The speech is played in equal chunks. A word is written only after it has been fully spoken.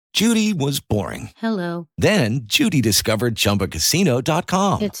Judy was boring. Hello. Then Judy discovered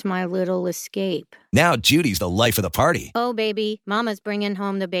ChumbaCasino.com. It's my little escape. Now Judy's the life of the party. Oh, baby, mama's bringing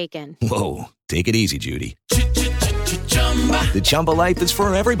home the bacon. Whoa, take it easy, Judy. The Chumba life is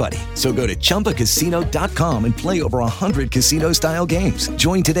for everybody. So go to ChumbaCasino.com and play over 100 casino-style games.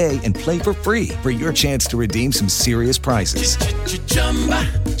 Join today and play for free for your chance to redeem some serious prizes.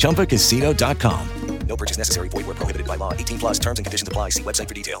 ChumbaCasino.com. No purchase necessary. Void where prohibited by law. 18 plus terms and conditions apply. See website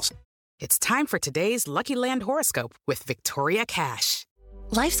for details. It's time for today's Lucky Land horoscope with Victoria Cash.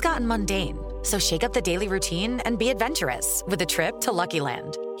 Life's gotten mundane, so shake up the daily routine and be adventurous with a trip to Lucky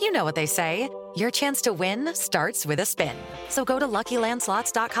Land. You know what they say. Your chance to win starts with a spin. So go to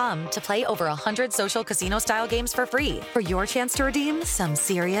LuckyLandSlots.com to play over 100 social casino-style games for free for your chance to redeem some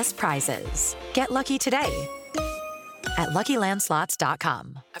serious prizes. Get lucky today at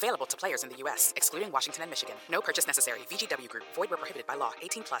LuckyLandSlots.com. Available to players in the U.S., excluding Washington and Michigan. No purchase necessary. VGW Group. Void where prohibited by law.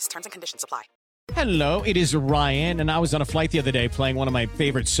 18 plus. Terms and conditions apply. Hello, it is Ryan, and I was on a flight the other day playing one of my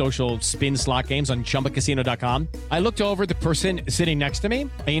favorite social spin slot games on ChumbaCasino.com. I looked over at the person sitting next to me,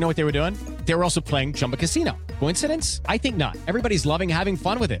 and you know what they were doing? They were also playing Chumba Casino. Coincidence? I think not. Everybody's loving having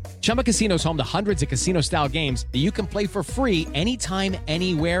fun with it. Chumba Casino is home to hundreds of casino-style games that you can play for free anytime,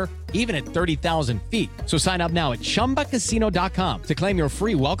 anywhere, even at 30,000 feet. So sign up now at ChumbaCasino.com to claim your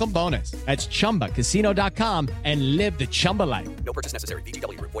free welcome bonus. That's ChumbaCasino.com and live the Chumba life. No purchase necessary.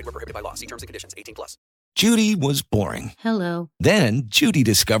 VGW Group. Void where prohibited by law. See terms and conditions. 18 plus. Judy was boring. Hello. Then Judy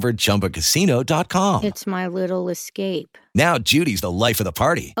discovered ChumbaCasino.com. It's my little escape. Now Judy's the life of the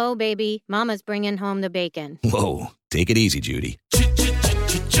party. Oh, baby, mama's bringing home the bacon. Whoa, take it easy, Judy.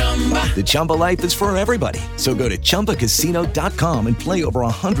 The Chumba life is for everybody. So go to ChumbaCasino.com and play over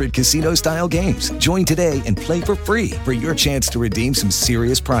 100 casino-style games. Join today and play for free for your chance to redeem some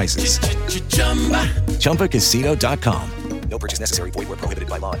serious prizes. ChumbaCasino.com. No purchase necessary. Void where prohibited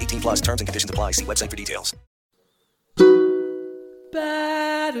by law. 18 plus terms and conditions apply. See website for details.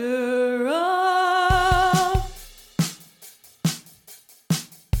 Batter up.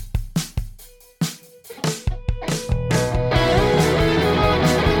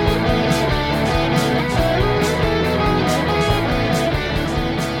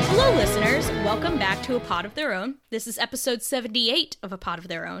 Hello, listeners. Welcome back to A Pod of Their Own. This is episode 78 of A Pod of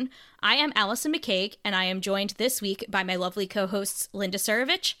Their Own. I am Allison McCaig, and I am joined this week by my lovely co-hosts Linda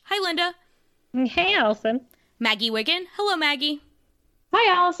Surovich. Hi, Linda. Hey, Allison. Maggie Wiggin. Hello, Maggie.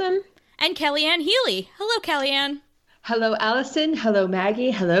 Hi, Allison. And Kellyanne Healy. Hello, Kellyanne. Hello, Allison. Hello,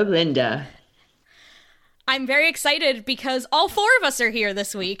 Maggie. Hello, Linda. I'm very excited because all four of us are here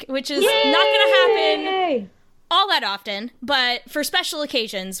this week, which is not going to happen all that often, but for special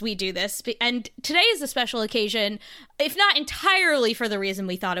occasions we do this, and today is a special occasion, if not entirely for the reason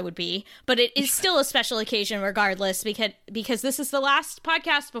we thought it would be, but it is still a special occasion regardless, because this is the last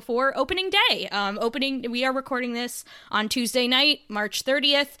podcast before opening day. We are recording this on Tuesday night, March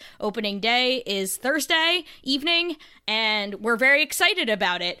 30th. Opening day is Thursday evening, and we're very excited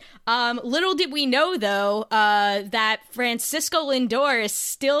about it. Little did we know, though, that Francisco Lindor is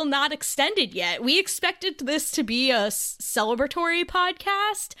still not extended yet. We expected this to be a celebratory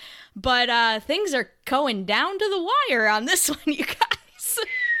podcast, but things are going down to the wire on this one, you guys.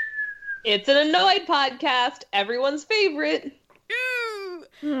 It's an annoyed podcast, everyone's favorite.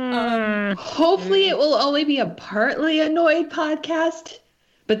 Hopefully it will only be a partly annoyed podcast,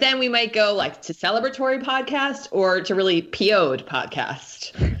 but then we might go like to celebratory podcast or to really PO'd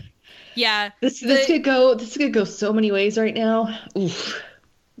podcast. Yeah. This could go so many ways right now. Oof.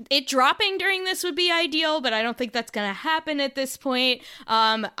 It dropping during this would be ideal, but I don't think that's going to happen at this point.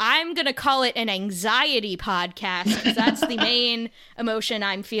 I'm going to call it an anxiety podcast because that's the main emotion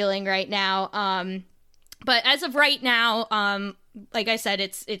I'm feeling right now. But as of right now, like I said,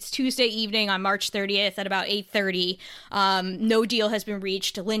 it's Tuesday evening on March 30th at about 8:30. No deal has been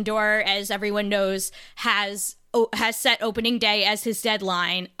reached. Lindor, as everyone knows, has set opening day as his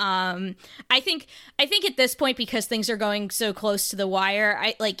deadline. I think at this point, because things are going so close to the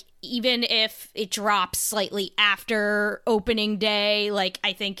wire, even if it drops slightly after opening day,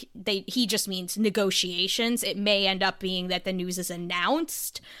 I think he just means negotiations. It may end up being that the news is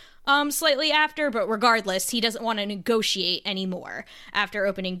announced slightly after, but regardless, he doesn't want to negotiate anymore after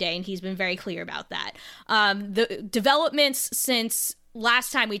opening day, and he's been very clear about that. The developments since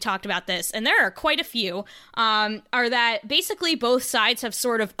last time we talked about this, and there are quite a few, are that basically both sides have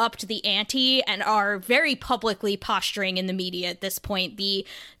sort of upped the ante and are very publicly posturing in the media at this point. The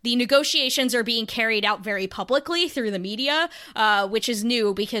negotiations are being carried out very publicly through the media, which is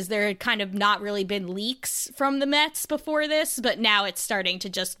new because there had kind of not really been leaks from the Mets before this, but now it's starting to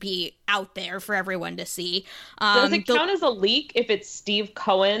just be out there for everyone to see. Does it count as a leak if it's Steve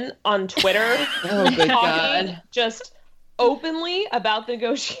Cohen on Twitter talking just openly about the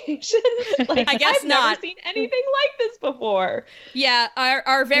negotiations? Like, I guess I've not. never seen anything like this before. Yeah,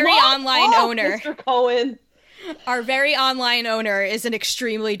 our very online owner, Mr. Cohen. Our very online owner is an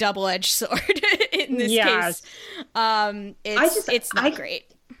extremely double-edged sword in this case. It's not great.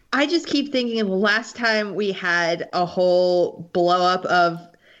 I just keep thinking of the last time we had a whole blow up of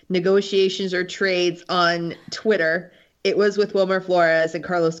negotiations or trades on Twitter. It was with Wilmer Flores and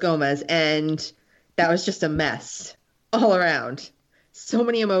Carlos Gomez, and that was just a mess all around. So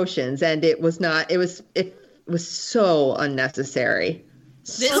many emotions, and it was so unnecessary.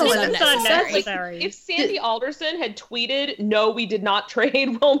 This is unnecessary. Like, if Sandy Alderson had tweeted, "No, we did not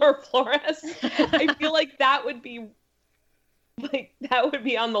trade Wilmer Flores," I feel like that would be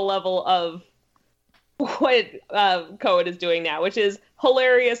on the level of what Cohen is doing now, which is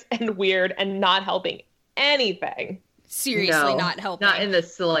hilarious and weird and not helping anything. Seriously, not helping. Not in the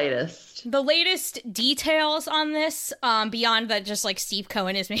slightest. The latest details on this, beyond that, just like Steve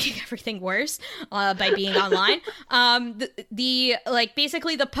Cohen is making everything worse by being online.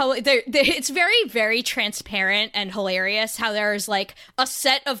 It's very, very transparent and hilarious how there's like a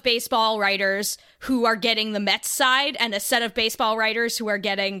set of baseball writers who are getting the Mets side and a set of baseball writers who are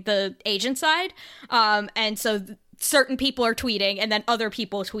getting the agent side, and so certain people are tweeting and then other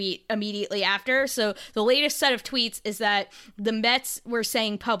people tweet immediately after. So the latest set of tweets is that the Mets were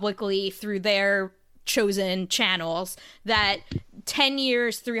saying publicly through their chosen channels that 10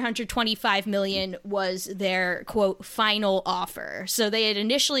 years, $325 million was their, quote, final offer. So they had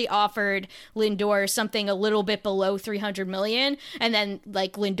initially offered Lindor something a little bit below $300 million. And then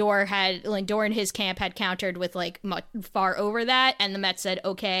like Lindor and his camp had countered with like much far over that. And the Mets said,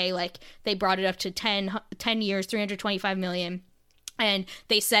 okay, like they brought it up to 10 years, $325 million. And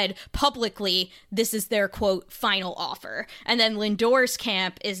they said publicly, this is their, quote, final offer. And then Lindor's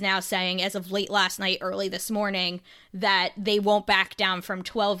camp is now saying, as of late last night, early this morning, that they won't back down from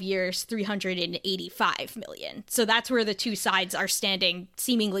 12 years, $385 million. So that's where the two sides are standing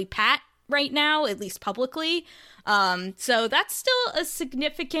seemingly pat right now, at least publicly. So that's still a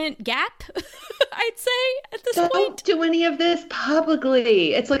significant gap, I'd say, at this point. Don't do any of this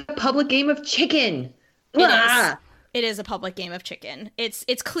publicly. It's like a public game of chicken. It is a public game of chicken. It's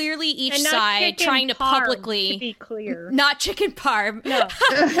clearly each side trying to publicly, to be clear, not chicken parm. No,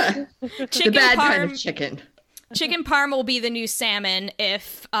 chicken the bad parm, kind of chicken. Chicken parm will be the new salmon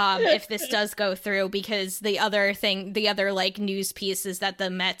if this does go through, because the other like news piece is that the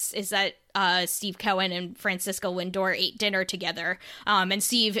Mets is that Steve Cohen and Francisco Lindor ate dinner together. And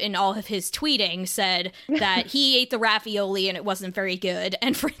Steve, in all of his tweeting, said that he ate the ravioli and it wasn't very good,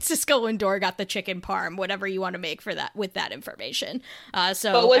 and Francisco Lindor got the chicken parm. Whatever you want to make for that with that information.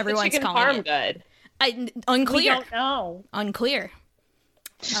 So but was everyone's the chicken calling parm it good? Unclear. We don't know. Unclear.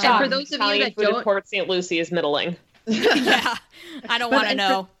 And for those of you that don't, Port St. Lucie is middling. Yeah, I don't want to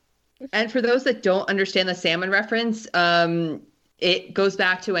know. And for those that don't understand the salmon reference, it goes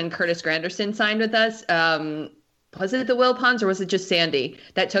back to when Curtis Granderson signed with us. Was it the Wilpons or was it just Sandy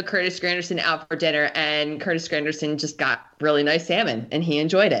that took Curtis Granderson out for dinner? And Curtis Granderson just got really nice salmon and he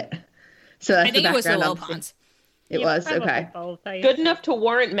enjoyed it. So that's I think the it was the background. Wilpons. It was okay. Good enough to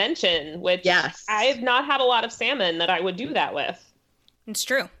warrant mention. Which yes, I have not had a lot of salmon that I would do that with. It's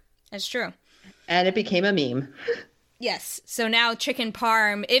true. It's true. And it became a meme. Yes. So now chicken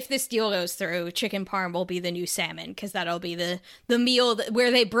parm, if this deal goes through, chicken parm will be the new salmon, because that'll be the meal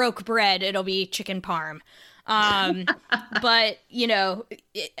where they broke bread. It'll be chicken parm. But, you know,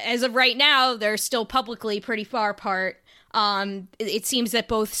 as of right now, they're still publicly pretty far apart. It seems that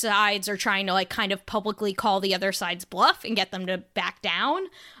both sides are trying to like kind of publicly call the other side's bluff and get them to back down.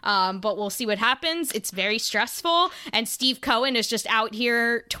 But we'll see what happens. It's very stressful. And Steve Cohen is just out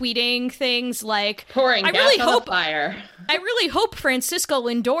here tweeting things like, pouring gas on the fire. I really hope Francisco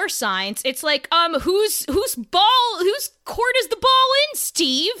Lindor signs. It's like, whose court is the ball in,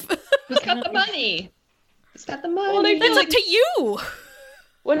 Steve? Who's got the money? Who's got the money? Well, that's like to you.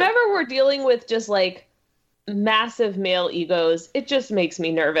 Whenever we're dealing with just like massive male egos, it just makes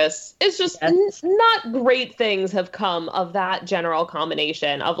me nervous. It's just not great things have come of that general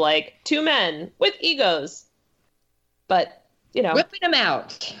combination of like two men with egos. But, you know, whipping them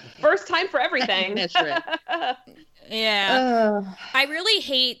out. First time for everything. Yeah. I really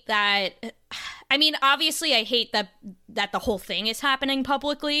hate that. I mean, obviously, I hate that the whole thing is happening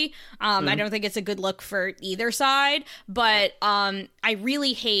publicly. I don't think it's a good look for either side. But I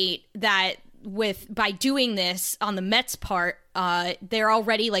really hate that by doing this on the Mets' part, they're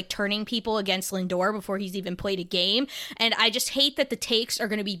already like turning people against Lindor before he's even played a game. And I just hate that the takes are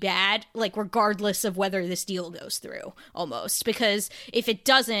going to be bad, like regardless of whether this deal goes through, almost. Because if it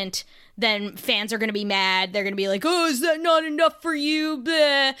doesn't, then fans are going to be mad. They're going to be like, oh, is that not enough for you?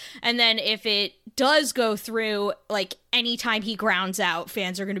 Blah. And then if it does go through, like anytime he grounds out,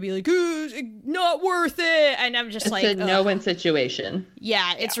 fans are going to be like, oh, not worth it. And I'm just it's a no-win situation.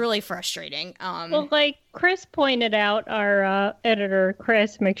 Yeah, it's really frustrating. Well, like Chris pointed out, our editor,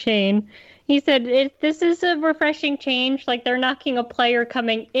 Chris McShane, he said this is a refreshing change. Like they're knocking a player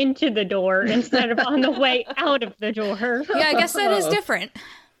coming into the door instead of on the way out of the door. Yeah, I guess that is different.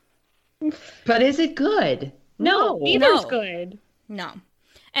 But is it good? No, neither's good. No.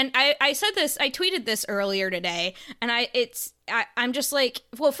 And I said this, I tweeted this earlier today, and I'm just like,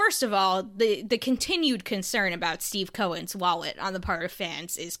 well, first of all, the continued concern about Steve Cohen's wallet on the part of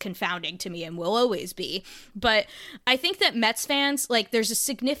fans is confounding to me and will always be. But I think that Mets fans, like, there's a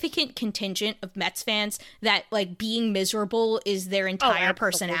significant contingent of Mets fans that, like, being miserable is their entire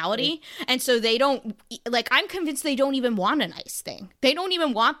personality. And so they don't, like, I'm convinced they don't even want a nice thing. They don't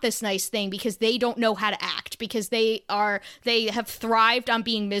even want this nice thing because they don't know how to act, because they have thrived on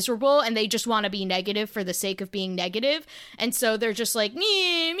being miserable and they just want to be negative for the sake of being negative. And so they're just like, meh,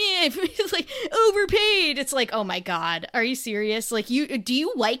 it's like overpaid. It's like, oh my God, are you serious? Like, do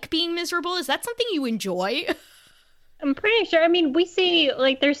you like being miserable? Is that something you enjoy? I'm pretty sure. I mean, we see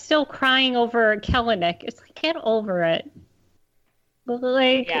like they're still crying over Kelenic. It's like, get over it.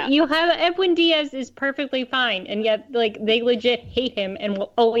 Like, you have Edwin Diaz is perfectly fine, and yet like they legit hate him and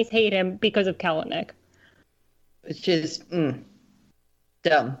will always hate him because of Kelenic. It's just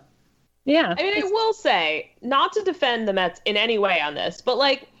dumb. Yeah. I mean, I will say, not to defend the Mets in any way on this, but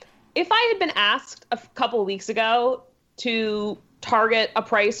like, if I had been asked a couple weeks ago to target a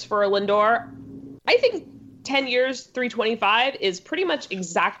price for a Lindor, I think 10 years, 325 is pretty much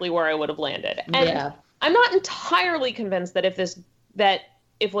exactly where I would have landed. And I'm not entirely convinced that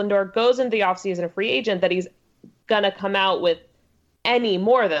if Lindor goes into the offseason a free agent, that he's going to come out with any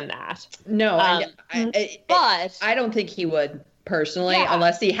more than that. No, but I don't think he would. Personally,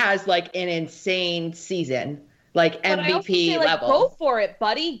 unless he has like an insane season, like MVP level. Go for it,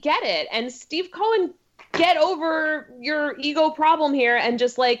 buddy. Get it. And Steve Cohen, get over your ego problem here and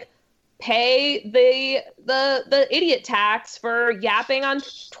just like pay the idiot tax for yapping on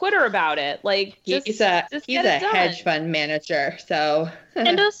Twitter about it. Like, he's a hedge fund manager. So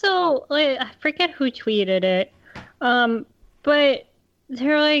and also, like, I forget who tweeted it, but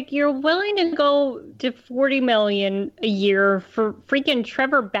they're like, you're willing to go to $40 million a year for freaking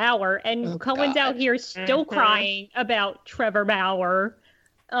Trevor Bauer, and Cohen's out here still crying about Trevor Bauer.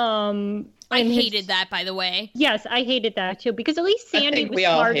 I hated that, by the way. Yes, I hated that too, because at least Sandy was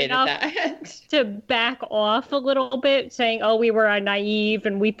smart enough to back off a little bit, saying, "Oh, we were naive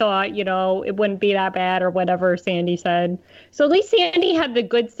and we thought, it wouldn't be that bad," or whatever Sandy said. So at least Sandy had the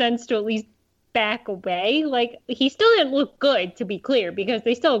good sense to at least back away. Like, he still didn't look good, to be clear, because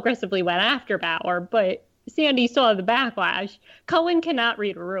they still aggressively went after Bauer, but Sandy saw the backlash. Cohen cannot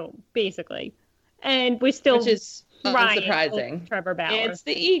read a room, basically, and was still, which is unsurprising. Trevor Bauer. It's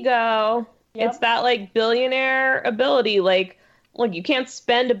the ego. It's that like billionaire ability. Like, look, you can't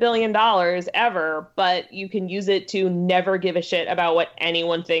spend $1 billion ever, but you can use it to never give a shit about what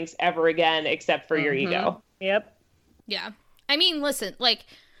anyone thinks ever again, except for your ego. Yep. Yeah. I mean, listen, like,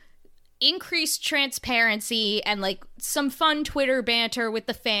 increased transparency and like some fun Twitter banter with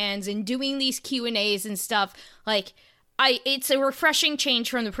the fans and doing these Q&As and stuff, like, it's a refreshing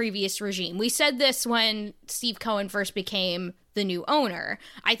change from the previous regime. We said this when Steve Cohen first became the new owner.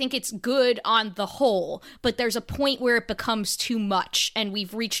 I think it's good on the whole, but there's a point where it becomes too much, and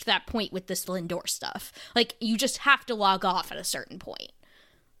we've reached that point with this Lindor stuff. Like, you just have to log off at a certain point.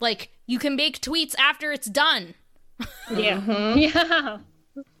 Like, you can make tweets after it's done. Yeah. Yeah.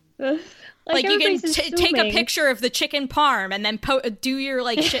 Like you can take a picture of the chicken parm and then do your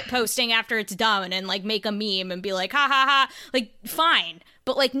like shit posting after it's done and like make a meme and be like, ha ha ha, like, fine.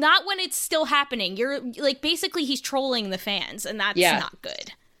 But like, not when it's still happening. You're like, basically he's trolling the fans, and that's not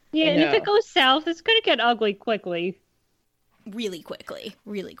good. Yeah, and if it goes south, it's going to get ugly quickly. Really quickly.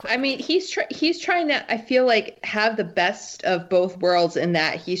 I mean, he's trying to, I feel like, have the best of both worlds in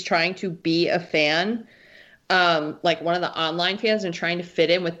that he's trying to be a fan, like one of the online fans, and trying to fit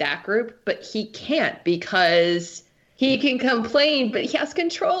in with that group, but he can't because he can complain, but he has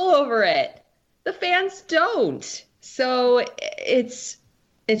control over it. The fans don't. So it's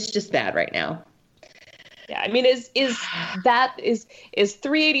just bad right now. Yeah, I mean, is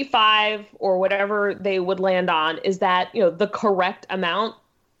 385 or whatever they would land on, is that, the correct amount?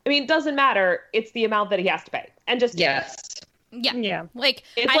 I mean, it doesn't matter. It's the amount that he has to pay. And just yes. Yeah. Like,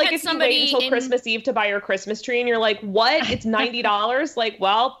 it's like if you wait until Christmas Eve to buy your Christmas tree and you're like, what? It's $90? Like,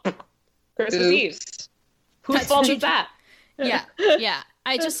 well, Christmas Eve. Whose fault is that? Yeah.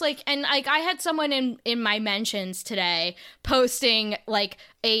 I just I had someone in my mentions today posting like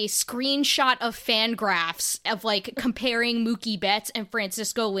a screenshot of fan graphs of like comparing Mookie Betts and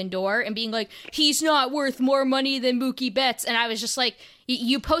Francisco Lindor and being like, he's not worth more money than Mookie Betts. And I was just like,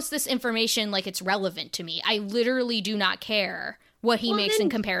 you post this information like it's relevant to me. I literally do not care what he makes in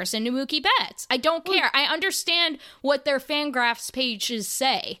comparison to Mookie Betts. I don't care. I understand what their Fangraphs pages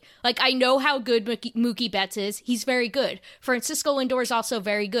say. Like, I know how good Mookie Betts is. He's very good. Francisco Lindor is also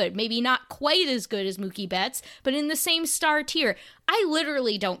very good. Maybe not quite as good as Mookie Betts, but in the same star tier. I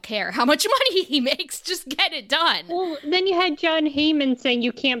literally don't care how much money he makes. Just get it done. Well, then you had John Heyman saying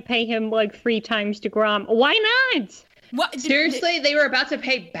you can't pay him like 3 times DeGrom. Why not? What? Seriously? They were about to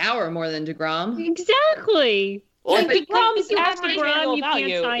pay Bauer more than DeGrom? Exactly. Well, DeGrom's average annual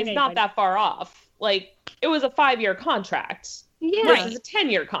value is not that far off. Like, it was a 5-year contract. Yeah. Versus a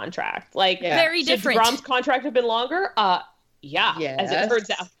 10-year contract. Like, very different. Should DeGrom's contract have been longer? Yeah, as it turns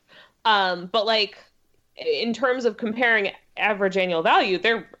out. But, like, in terms of comparing average annual value,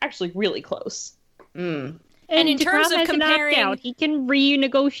 they're actually really close. And in terms of comparing... Out. He can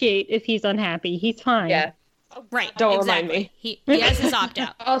renegotiate if he's unhappy. He's fine. Yeah. Right. Don't exactly. remind me. He has his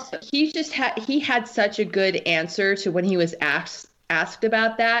opt-out. Also, he had such a good answer to when he was asked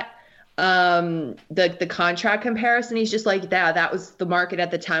about that. The contract comparison. He's just like, that was the market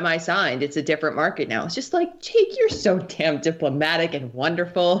at the time I signed. It's a different market now. It's just like, Jake, you're so damn diplomatic and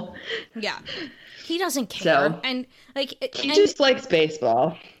wonderful. Yeah. He doesn't care. So, and like he just likes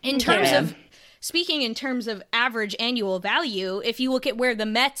baseball. In terms of speaking in terms of average annual value, if you look at where the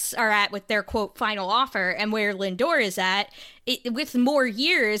Mets are at with their, quote, final offer and where Lindor is at, with more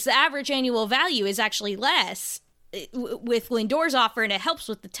years, the average annual value is actually less with Lindor's offer, and it helps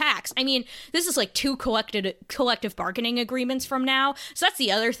with the tax. I mean, this is like 2 collective bargaining agreements from now. So that's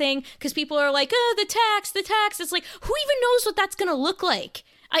the other thing, because people are like, the tax. It's like, who even knows what that's going to look like?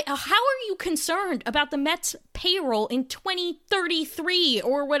 How are you concerned about the Mets payroll in 2033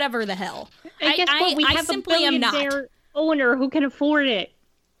 or whatever the hell? I guess we have simply a billionaire owner who can afford it.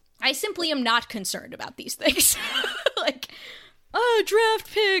 I simply am not concerned about these things. Like,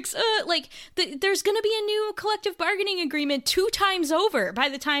 draft picks. There's going to be a new collective bargaining agreement 2 times over by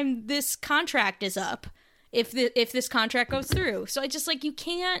the time this contract is up. If this contract goes through, so I just like you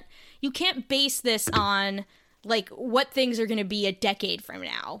can't base this on like what things are going to be a decade from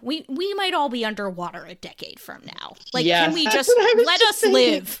now. We might all be underwater a decade from now. Like, yes, can we just let us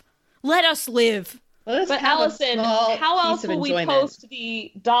live? Let us live. But Allison, how else will we post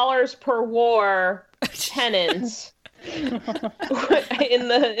the dollars per war pennant in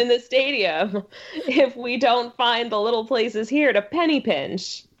the stadium if we don't find the little places here to penny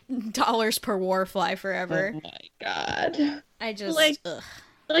pinch? Dollars per war fly forever. Oh my god. I just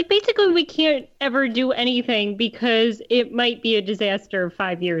like basically we can't ever do anything because it might be a disaster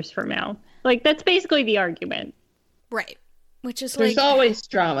 5 years from now. Like, that's basically the argument. Right. Which is There's always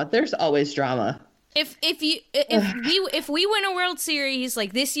drama. There's always drama. If we win a World Series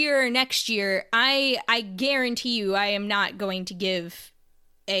like this year or next year, I guarantee you I am not going to give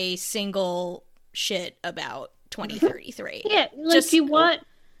a single shit about 2033. Yeah, like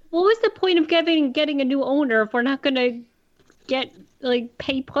what was the point of getting a new owner if we're not going to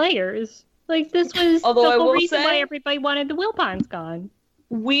pay players? Like, this was the whole reason why everybody wanted the Wilpons gone.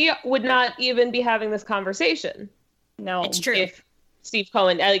 We would not even be having this conversation. No, it's true. If Steve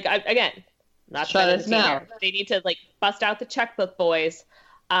Cohen, again, not shut us now. They need to bust out the checkbook, boys.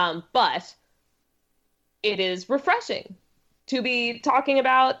 But it is refreshing to be talking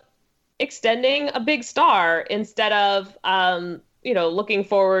about extending a big star instead of looking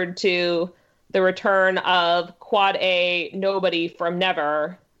forward to the return of Quad A nobody from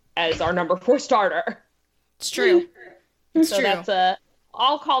never as our number 4 starter. It's true. It's true. That's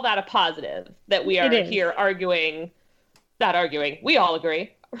I'll call that a positive that we are here we all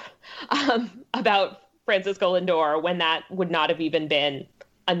agree about Francisco Lindor when that would not have even been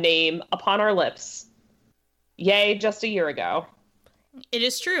a name upon our lips. Yay, just a year ago. It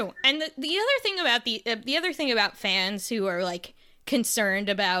is true. And the other thing about fans who are concerned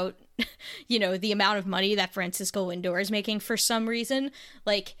about the amount of money that Francisco Lindor is making for some reason,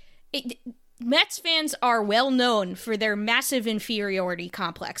 Mets fans are well known for their massive inferiority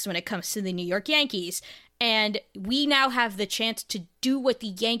complex when it comes to the New York Yankees. and we now have the chance to do what the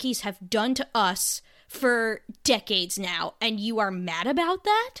Yankees have done to us for decades now, and you are mad about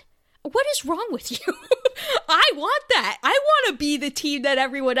that? What is wrong with you? I want that. I want to be the team that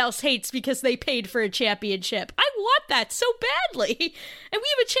everyone else hates because they paid for a championship. I want that so badly. And we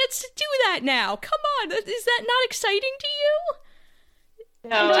have a chance to do that now. Come on. Is that not exciting to you?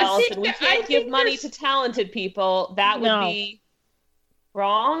 No, Allison, we can't give money to talented people. That would be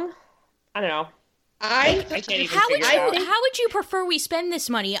wrong. I don't know. I can't even figure it out. How would you prefer we spend this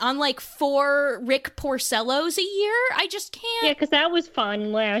money on like 4 Rick Porcellos a year? I just can't. Yeah, because that was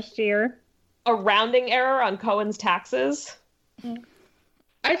fun last year. A rounding error on Cohen's taxes.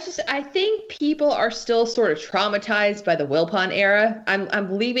 I think people are still sort of traumatized by the Wilpon era.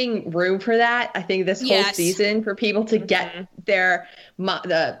 I'm leaving room for that. I think this whole season for people to get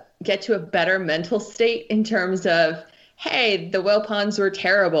get to a better mental state in terms of, hey, the Wilpons were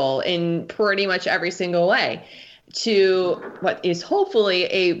terrible in pretty much every single way, to what is hopefully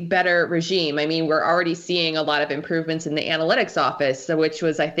a better regime. I mean, we're already seeing a lot of improvements in the analytics office, which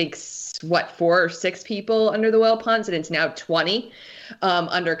was, I think, 4 or 6 people under the Wilpons, and it's now 20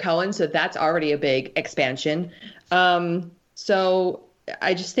 under Cohen. So that's already a big expansion. So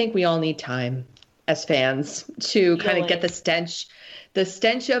I just think we all need time as fans to kind of get the stench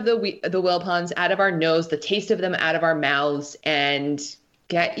of the Wilpons out of our nose, the taste of them out of our mouths, and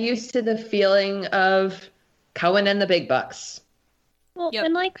get used to the feeling of Cohen and the big bucks. Well,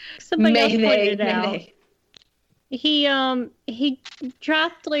 and like somebody else pointed out, he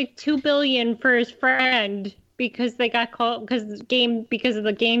dropped like $2 billion for his friend because they got called because of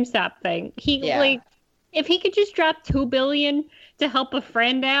the GameStop thing. Like, if he could just drop $2 billion to help a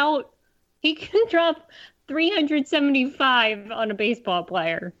friend out, he can drop $375 on a baseball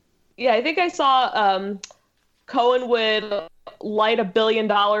player. Yeah, I think I saw Cohen would light $1 billion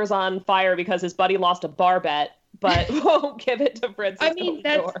on fire because his buddy lost a bar bet, but won't give it to Francisco. I mean,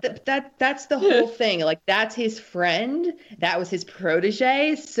 that's the whole thing. Like, that's his friend. That was his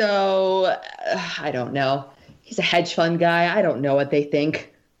protege. So I don't know. He's a hedge fund guy. I don't know what they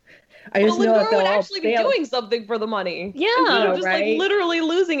think. I just know Lindor would actually be doing something for the money. Yeah, just like literally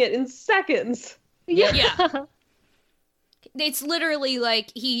losing it in seconds. Yeah. It's literally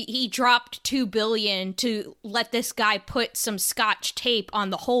like he dropped $2 billion to let this guy put some Scotch tape on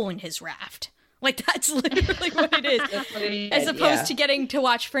the hole in his raft. Like, that's literally what it is. As opposed to getting to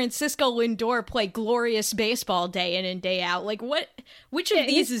watch Francisco Lindor play glorious baseball day in and day out. Like, which of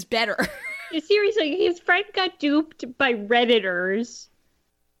these is better? Seriously, his friend got duped by Redditors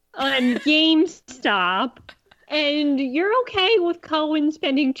on GameStop. And you're okay with Cohen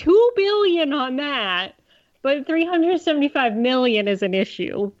spending $2 billion on that, but $375 million is an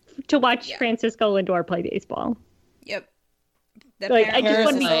issue to watch Francisco Lindor play baseball. Yep. I just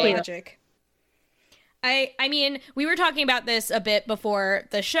want to be clear. Logic. I mean, we were talking about this a bit before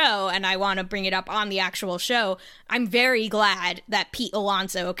the show, and I want to bring it up on the actual show. I'm very glad that Pete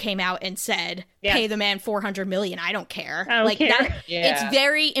Alonso came out and said, pay the man $400 million. I don't care. I don't care. It's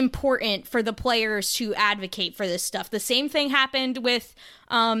very important for the players to advocate for this stuff. The same thing happened with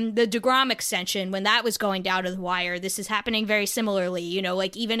the DeGrom extension when that was going down to the wire. This is happening very similarly. You know,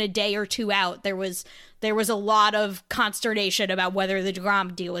 like even a day or two out, there was a lot of consternation about whether the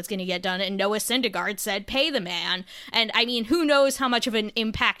DeGrom deal was going to get done, and Noah Syndergaard said, pay the man. And I mean, who knows how much of an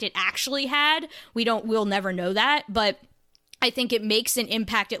impact it actually had? We'll never know that, but I think it makes an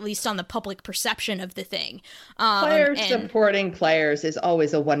impact, at least on the public perception of the thing. Players supporting players is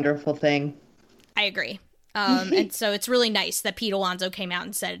always a wonderful thing. I agree. And so it's really nice that Pete Alonso came out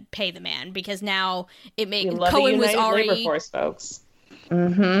and said, pay the man, because now it makes Cohen was already labor force, folks.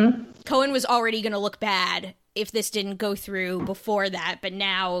 Mm-hmm. Cohen was already going to look bad if this didn't go through before that, but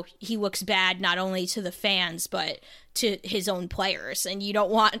now he looks bad not only to the fans, but to his own players. And you don't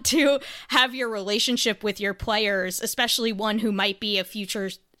want to have your relationship with your players, especially one who might be a future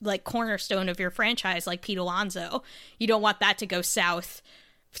like cornerstone of your franchise like Pete Alonso. You don't want that to go south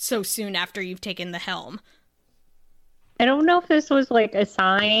so soon after you've taken the helm. I don't know if this was like a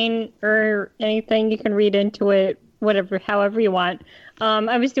sign or anything. You can read into it however you want.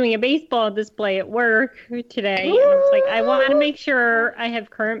 I was doing a baseball display at work today, and I was like, I want to make sure I have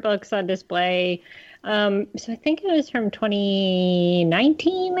current books on display. So I think it was from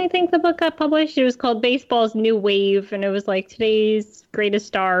 2019, I think the book got published. It was called Baseball's New Wave, and it was like today's greatest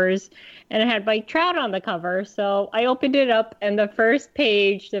stars, and it had Mike Trout on the cover. So I opened it up, and the first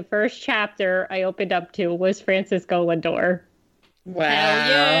page, the first chapter I opened up to was Francisco Lindor. Wow. Hell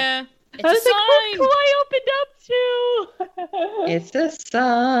yeah. It's I was a sign. Like, who I opened up to? It's a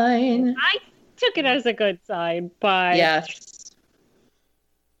sign. I took it as a good sign, but yes.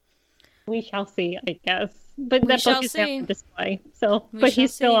 We shall see, I guess. But We that shall book is see. on display. So, We but shall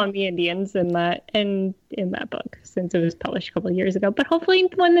he's still see. on the Indians in that book since it was published a couple of years ago. But hopefully,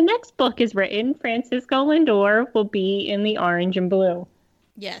 when the next book is written, Francisco Lindor will be in the orange and blue.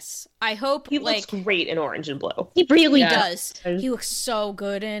 Yes. I hope He looks great in orange and blue. He really does. He looks so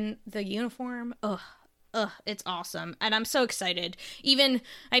good in the uniform. Ugh, it's awesome. And I'm so excited.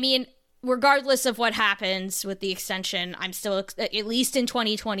 Regardless of what happens with the extension, I'm still, at least in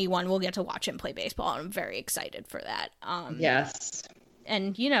 2021, we'll get to watch him play baseball. And I'm very excited for that. Yes.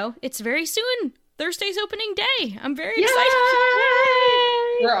 And, it's very soon. Thursday's opening day. I'm very excited.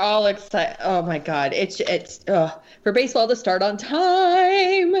 We're all excited. Oh my God. It's for baseball to start on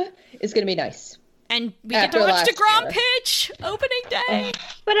time is going to be nice. And we get to watch DeGrom pitch opening day.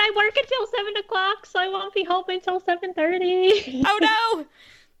 But I work until 7 o'clock, so I won't be home until 7:30. Oh no!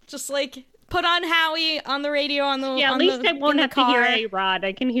 Just put on Howie on the radio on the at least I won't have to hear A-Rod.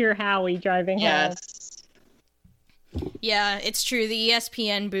 I can hear Howie driving home. Yeah, it's true. The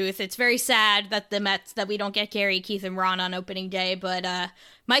ESPN booth. It's very sad that that we don't get Gary, Keith, and Ron on opening day, but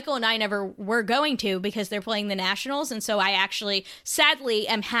Michael and I never were going to because they're playing the Nationals, and so I actually, sadly,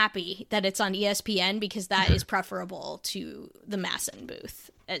 am happy that it's on ESPN because that is preferable to the Masson booth.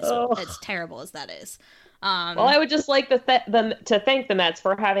 As terrible as that is. Well, I would just like to thank the Mets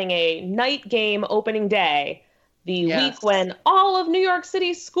for having a night game opening day, the week when all of New York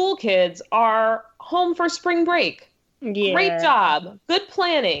City's school kids are home for spring break. Yeah. Great job. Good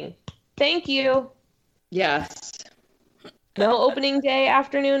planning. Thank you. Yes. No opening day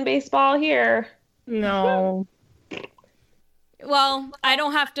afternoon baseball here. No. Well, I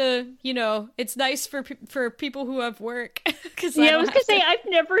don't have to, it's nice for people who have work. I was going to say, I've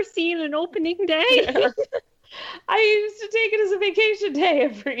never seen an opening day. I used to take it as a vacation day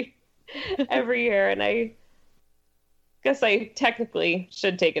every year, and I guess I technically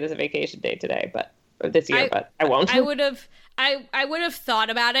should take it as a vacation day today, but I won't. I would have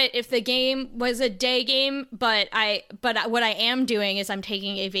thought about it if the game was a day game, but what I am doing is I'm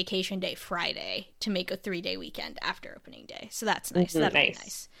taking a vacation day Friday to make a 3-day weekend after opening day. So that's nice. That'd be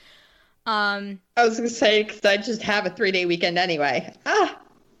nice. I was going to say, because I just have a 3-day weekend anyway.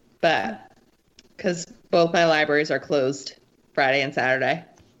 But because both my libraries are closed Friday and Saturday.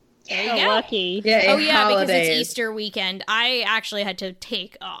 There you go. Lucky. Yeah, because it's Easter weekend. I actually had to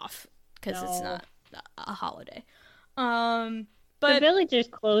take off because it's not a holiday. But the village is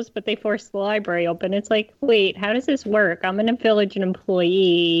closed, but they forced the library open. It's like, wait, how does this work? I'm in a village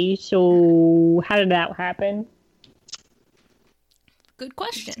employee, so how did that happen? Good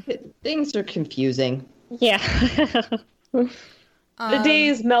question. Things are confusing. Yeah. The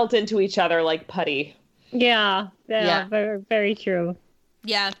days melt into each other like putty. Yeah. Very, very true.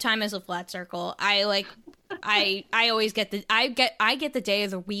 Yeah, time is a flat circle. I always get I get the day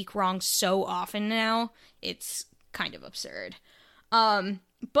of the week wrong so often now. It's kind of absurd.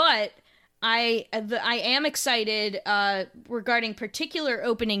 But I am excited regarding particular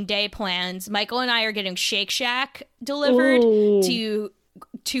opening day plans. Michael and I are getting Shake Shack delivered to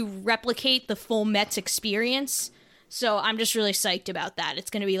replicate the full Mets experience. So I'm just really psyched about that. It's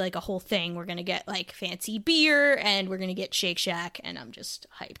going to be like a whole thing. We're going to get fancy beer and we're going to get Shake Shack, and I'm just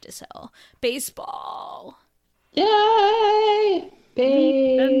hyped as hell. Baseball. Yay!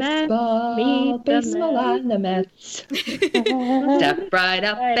 Baseball, baseball on the Mets. Step right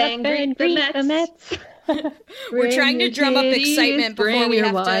up and greet the Mets. We're trying to drum up excitement before we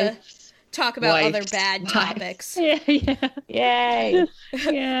have to talk about other bad topics. Yeah. Yay.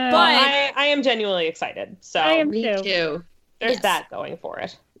 Yeah. But I am genuinely excited. So I am too. There's that going for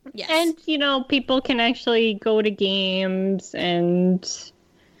it. Yes. And, people can actually go to games and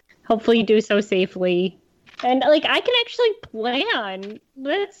hopefully do so safely. And, I can actually plan.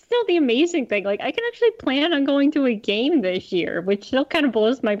 That's still the amazing thing. I can actually plan on going to a game this year, which still kind of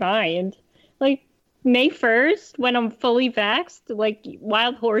blows my mind. May 1st, when I'm fully vaxxed,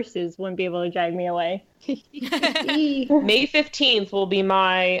 wild horses wouldn't be able to drag me away. May 15th will be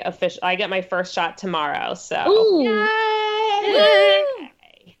my official. I get my first shot tomorrow, so. Ooh. Yay!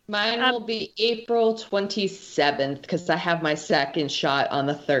 Mine will be April 27th, because I have my second shot on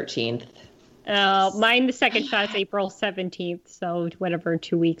the 13th. Mine, the second shot's April 17th, so whatever,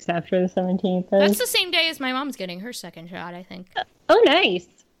 2 weeks after the 17th. That's the same day as my mom's getting her second shot, I think. Oh, nice.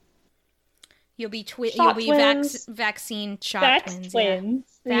 You'll be vaccine shot Vax twins. twins.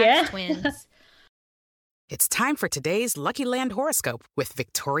 Yeah. Vax twins. It's time for today's Lucky Land horoscope with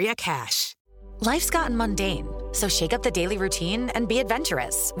Victoria Cash. Life's gotten mundane, so shake up the daily routine and be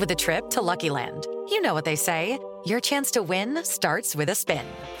adventurous with a trip to Lucky Land. You know what they say. your chance to win starts with a spin.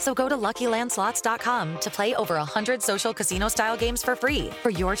 So go to LuckyLandSlots.com to play over 100 social casino-style games for free for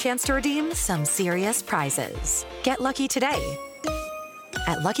your chance to redeem some serious prizes. Get lucky today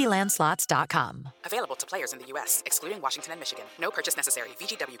at LuckyLandSlots.com. Available to players in the U.S., excluding Washington and Michigan. No purchase necessary.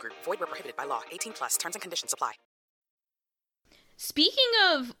 VGW Group. Void where prohibited by law. 18 plus. Terms and conditions apply. Speaking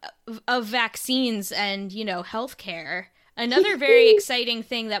of vaccines and, healthcare, another very exciting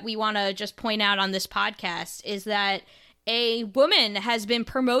thing that we want to just point out on this podcast is that a woman has been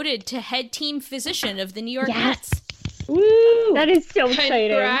promoted to head team physician of the New York Mets. Woo! That is so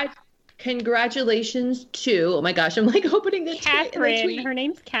exciting. Congratulations to, oh my gosh, I'm like opening the Catherine. Her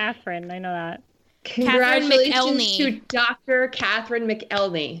name's Catherine. I know that. Congratulations to Dr. Catherine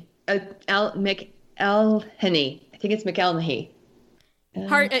McElhenney. McElhenney. I think it's McElhenney.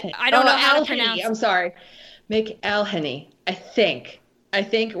 I don't know how to pronounce it. I'm sorry. McElhenney. I think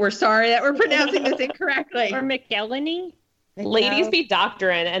we're sorry that we're pronouncing this incorrectly. Or McElhenney? Ladies be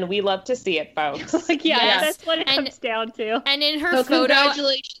doctoring, and we love to see it, folks. That's what it comes down to. And in her photo,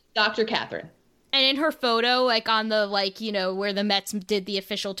 congratulations, Dr. Catherine. And in her photo, on the where the Mets did the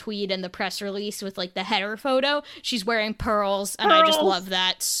official tweet and the press release with the header photo, she's wearing pearls, and I just love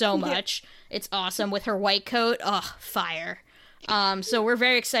that so much. It's awesome with her white coat. Oh, fire. So we're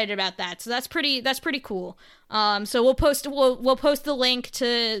very excited about that. So that's pretty cool. So we'll post the link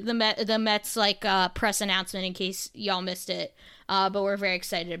to the Mets press announcement in case y'all missed it. But we're very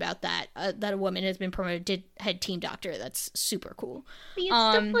excited about that. That a woman has been promoted to head team doctor. That's super cool.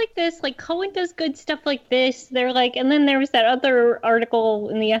 Stuff like this, Cohen does good stuff like this. They're and then there was that other article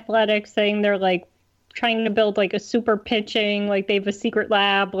in the Athletic saying they're trying to build a super pitching, they have a secret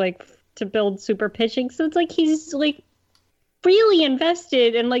lab to build super pitching. So it's he's really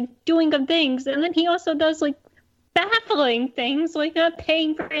invested in doing good things, and then he also does baffling things not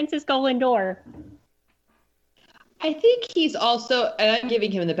paying Francisco Lindor. I think he's also, and I'm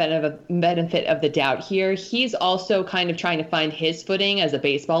giving him the benefit of the doubt here, he's also kind of trying to find his footing as a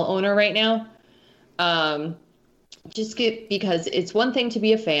baseball owner right now. Because it's one thing to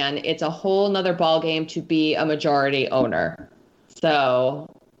be a fan, it's a whole nother ballgame to be a majority owner.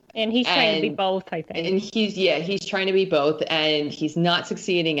 And he's trying to be both, I think. And he's trying to be both, and he's not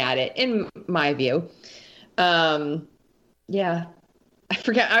succeeding at it, in my view. I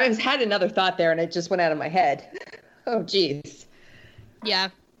forgot. I had another thought there, and it just went out of my head. Oh, geez. Yeah,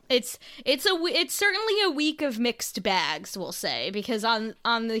 it's certainly a week of mixed bags, we'll say, because on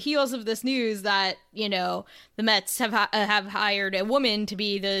the heels of this news that the Mets have hired a woman to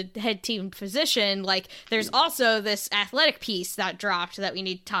be the head team physician, there's also this Athletic piece that dropped that we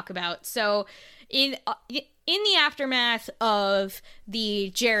need to talk about. So in the aftermath of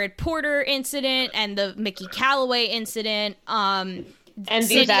the Jared Porter incident and the Mickey Callaway incident, and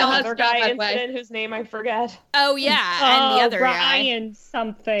the other guy incident whose name I forget. Oh yeah, and the other Ryan guy.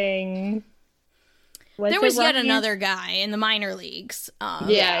 Something. There was yet another guy in the minor leagues.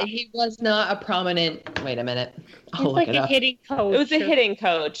 He was not a prominent. Wait a minute. He's a hitting coach. It was a hitting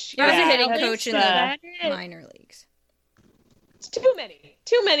coach. It was a hitting coach in the minor leagues. It's too many.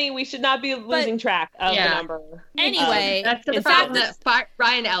 We should not be losing track of the number. Anyway, that's the fact that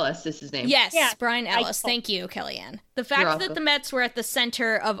Brian Ellis is his name. Yes, Brian Ellis. Thank you, Kellyanne. The fact that the Mets were at the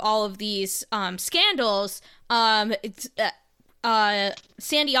center of all of these scandals,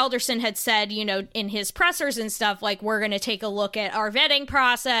 Sandy Alderson had said, in his pressers and stuff, we're going to take a look at our vetting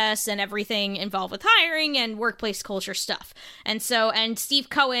process and everything involved with hiring and workplace culture stuff. And Steve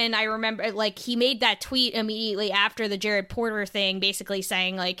Cohen, I remember, he made that tweet immediately after the Jared Porter thing, basically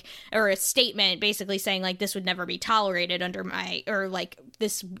saying, or a statement basically saying, this would never be tolerated under my, or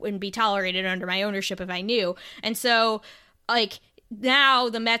this wouldn't be tolerated under my ownership if I knew. And so, now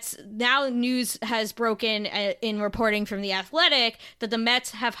news has broken in reporting from The Athletic that the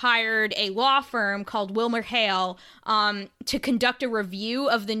Mets have hired a law firm called WilmerHale to conduct a review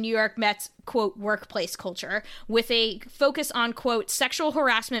of the New York Mets, quote, workplace culture with a focus on, quote, sexual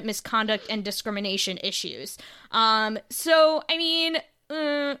harassment, misconduct, and discrimination issues. So, I mean,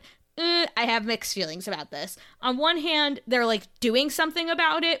 I have mixed feelings about this. On one hand, they're doing something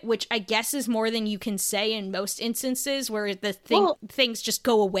about it, which I guess is more than you can say in most instances where things just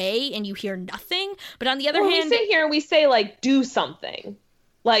go away and you hear nothing. But on the other hand, we sit here and we say do something,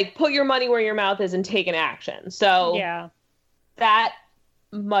 put your money where your mouth is and take an action. So that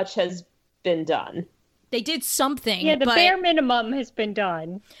much has been done. They did something. Yeah, the bare minimum has been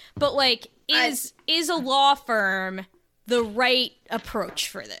done. But is a law firm the right approach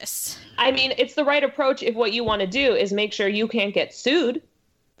for this? I mean, it's the right approach if what you want to do is make sure you can't get sued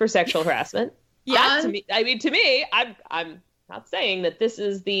for sexual harassment. To me, I'm not saying that this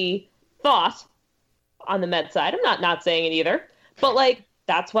is the thought on the med side. I'm not saying it either. But, like,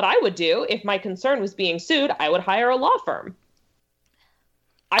 that's what I would do. If my concern was being sued, I would hire a law firm.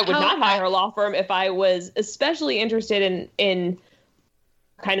 I would not hire a law firm if I was especially interested in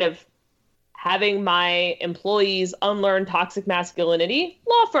kind of having my employees unlearn toxic masculinity.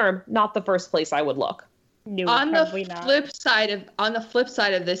 Law firm, not the first place I would look. No, on the flip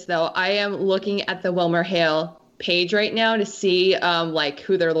side of this, though, I am looking at the WilmerHale page right now to see like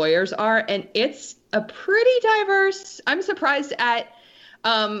who their lawyers are, and it's a pretty diverse. I'm surprised at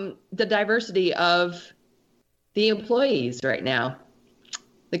the diversity of the employees right now.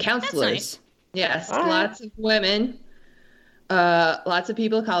 The counselors. That's nice. Yes, lots of women, lots of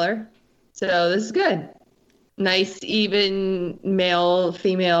people of color. So this is good. Nice, even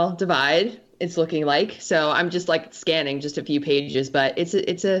male-female divide, it's looking like. So I'm just like scanning just a few pages, but it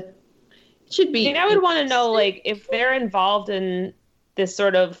should be. I would want to know, like, if they're involved in this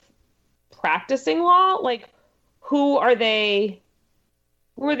sort of practicing law, like, who are they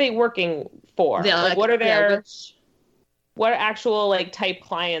working for? Yeah, like, what are their, what actual, like, type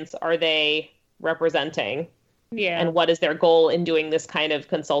clients are they representing? Yeah. And what is their goal in doing this kind of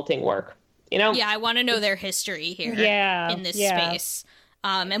consulting work? You know? Yeah, I want to know their history here. Yeah. In this space.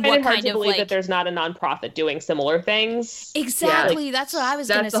 And what kind of, like, that there's not a nonprofit doing similar things. Exactly. Yeah. That's what I was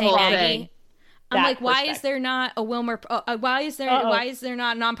going to say, Maggie. I'm like, why is there not a Wilmer? Why is there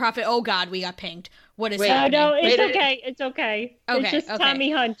not a nonprofit? Oh God, we got pinged. What is happening? No, it's okay. It's okay. It's just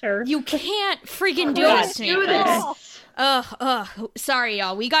Tommy Hunter. You can't freaking do this to me. Sorry,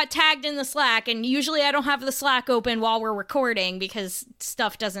 y'all. We got tagged in the Slack, and usually I don't have the Slack open while we're recording because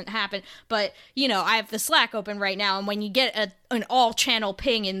stuff doesn't happen. But, you know, I have the Slack open right now, and when you get an all-channel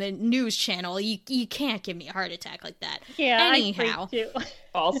ping in the news channel, you can't give me a heart attack like that. Yeah, anyhow.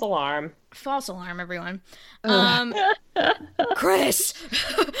 False alarm. False alarm, everyone. Chris!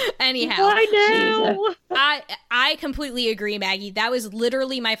 Anyhow. I know! I completely agree, Maggie. That was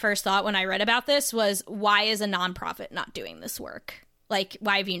literally my first thought when I read about this was, why is a nonprofit not doing this work? Like,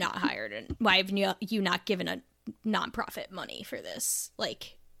 why have you not hired and why have you not given a nonprofit money for this?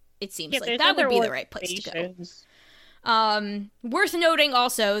 Like, it seems like that would be the right place to go. Worth noting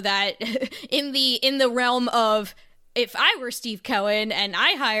also that in the realm of, if I were Steve Cohen and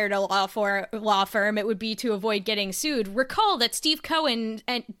I hired a law firm, it would be to avoid getting sued. Recall that Steve Cohen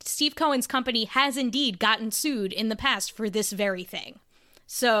and Steve Cohen's company has indeed gotten sued in the past for this very thing.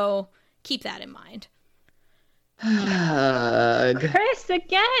 So keep that in mind. Chris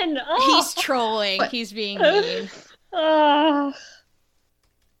again. Oh. He's trolling. What? He's being mean.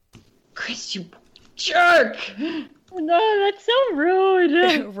 Chris, you jerk. No, that's so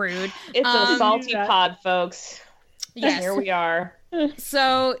rude. Rude. It's a salty pod, folks. Yes. Here we are.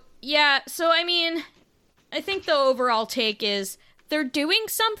 So, yeah. So, I mean, I think the overall take is they're doing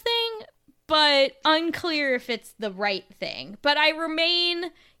something, but unclear if it's the right thing. But I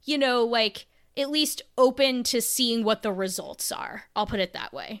remain, you know, like, at least open to seeing what the results are. I'll put it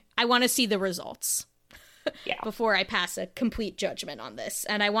that way. I want to see the results before I pass a complete judgment on this.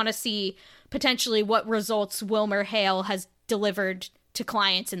 And I want to see potentially what results WilmerHale has delivered to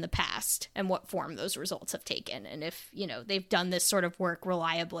clients in the past and what form those results have taken. And if, you know, they've done this sort of work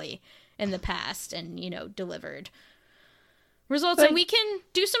reliably in the past and, you know, delivered results. And we can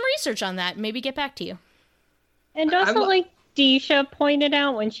do some research on that and maybe get back to you. And also, like Disha pointed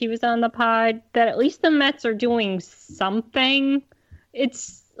out when she was on the pod, that at least the Mets are doing something.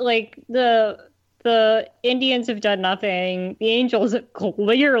 It's like the Indians have done nothing. The Angels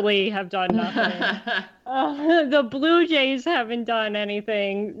clearly have done nothing. The Blue Jays haven't done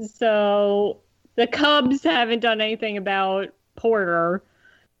anything. So the Cubs haven't done anything about Porter.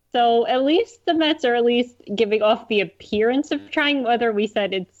 So at least the Mets are at least giving off the appearance of trying, whether we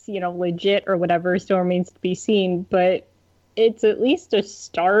said it's, you know, legit or whatever still remains to be seen. But it's at least a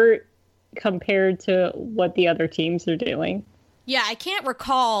start compared to what the other teams are doing. Yeah, I can't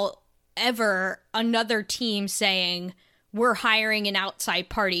recall ever another team saying we're hiring an outside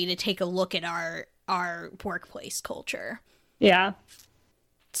party to take a look at our workplace culture. Yeah.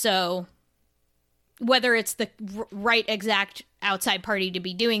 So whether it's the right exact outside party to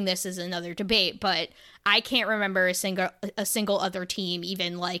be doing this is another debate, but I can't remember a single other team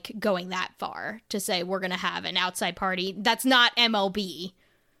even like going that far to say we're going to have an outside party that's not MLB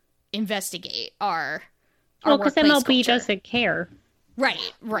investigate our because MLB culture. Doesn't care.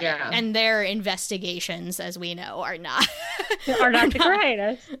 Right. Yeah. And their investigations, as we know, are not the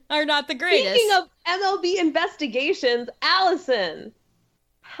greatest. Are not the greatest. Speaking of MLB investigations, Allison,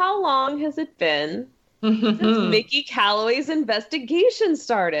 how long has it been since Mickey Callaway's investigation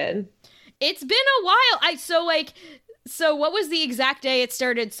started? It's been a while. So what was the exact day it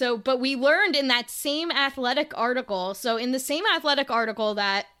started? But we learned in that same Athletic article,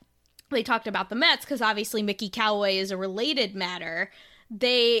 that they talked about the Mets, because obviously Mickey Callaway is a related matter.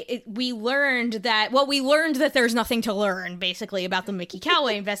 We learned that there's nothing to learn, basically, about the Mickey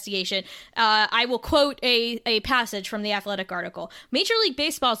Callaway investigation. I will quote a passage from the Athletic article. Major League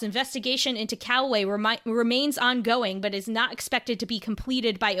Baseball's investigation into Callaway remains ongoing, but is not expected to be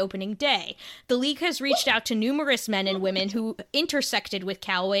completed by opening day. The league has reached out to numerous men and women who intersected with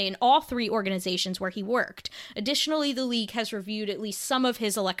Callaway in all 3 organizations where he worked. Additionally, the league has reviewed at least some of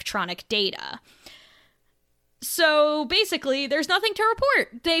his electronic data. So basically, there's nothing to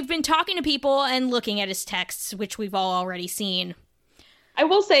report. They've been talking to people and looking at his texts, which we've all already seen. I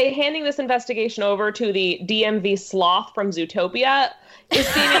will say, handing this investigation over to the DMV sloth from Zootopia is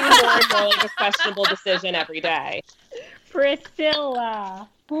seeming more and more like a questionable decision every day. Priscilla.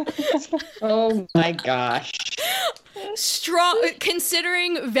 Oh my gosh.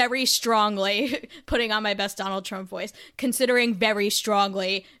 Considering very strongly, putting on my best Donald Trump voice, considering very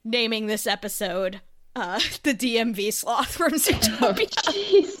strongly naming this episode the DMV sloth from Zootopia.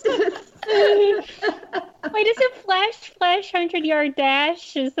 Wait, is it Flash 100-yard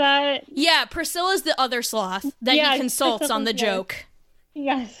dash? Is that? Yeah, Priscilla's the other sloth that he consults on the joke.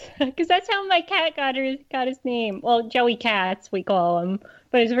 Yes, because that's how my cat got his name. Well, Joey Katz, we call him.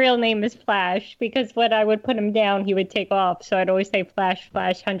 But his real name is Flash, because when I would put him down, he would take off. So I'd always say Flash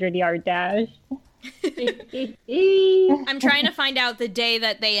 100-yard dash. I'm trying to find out the day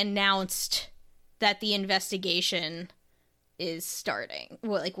that they announced that the investigation is starting.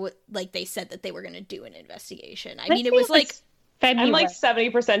 Like they said that they were going to do an investigation. I mean, it was like February. I'm like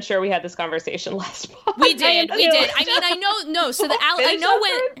 70% sure we had this conversation last month. We did. I mean, I know. No, so I know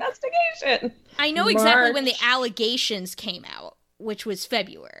when investigation. I know exactly when the allegations came out, which was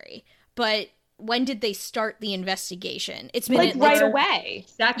February. But when did they start the investigation? It's been right away.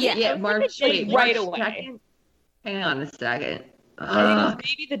 March. Right away. Hang on a second. I think it was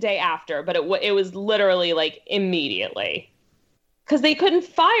maybe the day after, but it was literally like immediately. Because they couldn't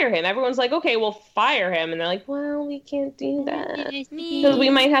fire him. Everyone's like, okay, we'll fire him. And they're like, well, we can't do that. Because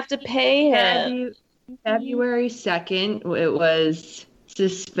we might have to pay him. February 2nd, it was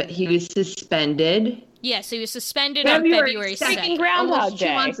he was suspended. Yeah, so he was suspended on February 2nd. Groundhog Day.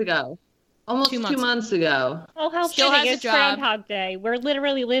 2 months ago. Almost 2 months ago. Oh, how still has a job. Groundhog Day. We're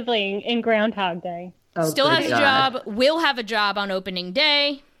literally living in Groundhog Day. Oh, still has a job. Will have a job on opening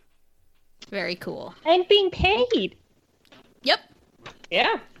day. Very cool. And being paid. Yep.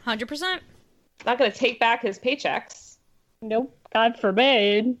 Yeah. 100%. Not going to take back his paychecks. Nope. God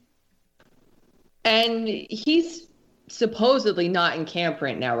forbid. And he's supposedly not in camp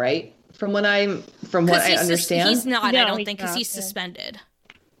right now, right? From what I understand. He's not, I don't think, because he's suspended.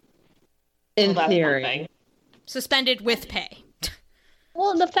 In theory. Suspended with pay.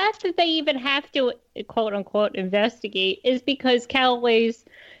 Well, the fact that they even have to, quote unquote, investigate is because Callaway's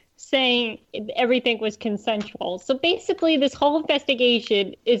saying everything was consensual. So basically, this whole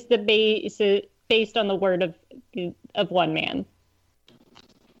investigation is based on the word of one man.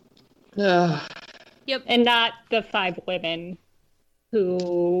 Yep. And not the 5 women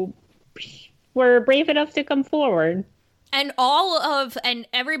who were brave enough to come forward. And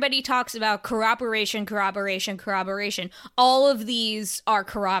everybody talks about corroboration. All of these are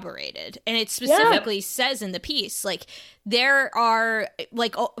corroborated. And it specifically says in the piece, like, there are,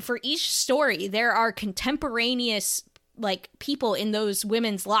 like, for each story, there are contemporaneous, like, people in those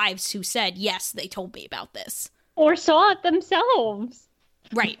women's lives who said, yes, they told me about this. Or saw it themselves.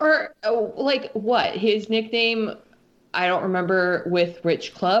 Right. Or, like, what? His nickname, I don't remember with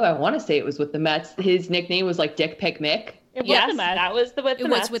which club. I want to say it was with the Mets. His nickname was, like, Dick Pick Mick. That was with the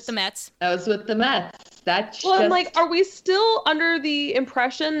Mets. Was with the Mets. That was with the Mets. I'm like, are we still under the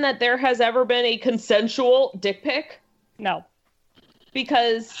impression that there has ever been a consensual dick pic? No.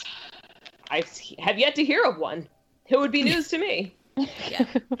 Because I have yet to hear of one. It would be news to me. Yeah.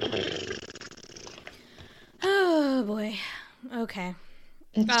 Oh, boy. Okay.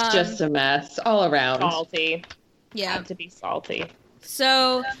 It's just a mess all around. Salty. Yeah. Got to be salty.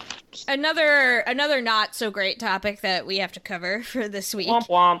 So, another not so great topic that we have to cover for this week womp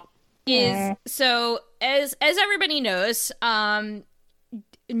womp is so as everybody knows, known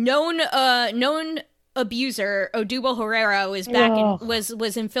abuser Odubel Herrera was back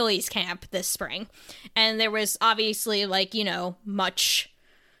was in Phillies camp this spring, and there was obviously much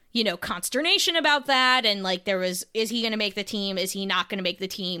consternation about that, and there was, is he going to make the team? Is he not going to make the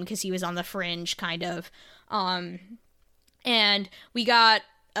team? Because he was on the fringe, kind of. And we got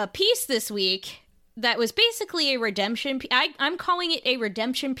a piece this week that was basically a redemption. I'm calling it a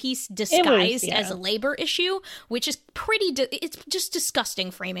redemption piece disguised as a labor issue, which is it's just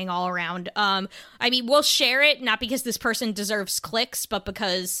disgusting framing all around. I mean, we'll share it, not because this person deserves clicks, but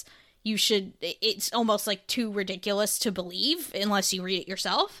because it's almost like too ridiculous to believe unless you read it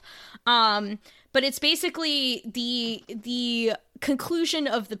yourself. But it's basically the conclusion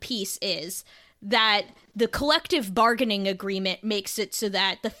of the piece is that the collective bargaining agreement makes it so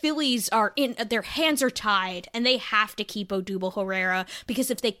that the Phillies their hands are tied and they have to keep Odubel Herrera, because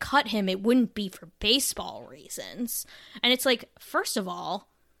if they cut him, it wouldn't be for baseball reasons. And it's like, first of all,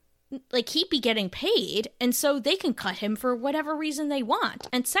 like, he'd be getting paid, and so they can cut him for whatever reason they want.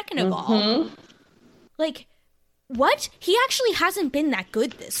 And second of all, like, what? He actually hasn't been that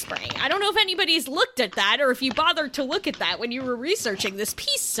good this spring. I don't know if anybody's looked at that or if you bothered to look at that when you were researching this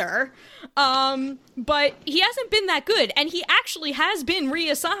piece, sir. But he hasn't been that good, and he actually has been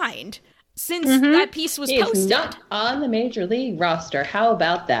reassigned since that piece was posted. He's not on the Major League roster. How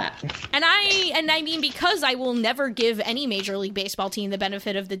about that? And I mean, because I will never give any Major League Baseball team the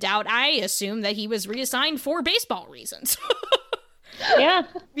benefit of the doubt, I assume that he was reassigned for baseball reasons. Yeah.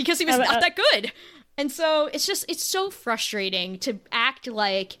 Because he was not that good. And so it's so frustrating to act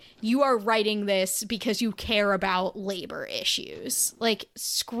like you are writing this because you care about labor issues. Like,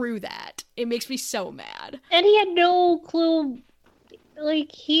 screw that. It makes me so mad. And he had no clue.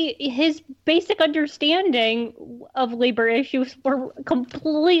 Like, his basic understanding of labor issues were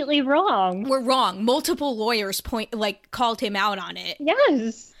completely wrong. We're wrong. Multiple lawyers called him out on it.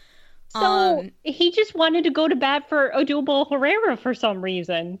 Yes. So he just wanted to go to bat for Odubel Herrera for some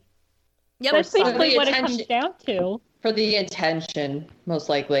reason. Yeah, that's basically what it comes down to. For the intention, most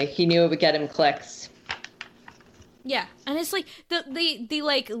likely. He knew it would get him clicks. Yeah, and it's like the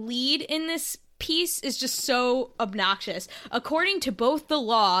like lead in this piece is just so obnoxious. According to both the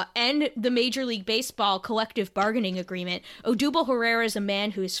law and the Major League Baseball collective bargaining agreement, Odubel Herrera is a man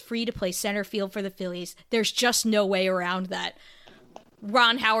who is free to play center field for the Phillies. There's just no way around that.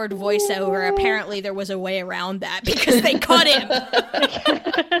 Ron Howard voiceover, apparently there was a way around that because they cut him.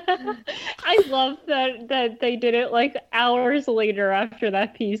 I love that they did it like hours later after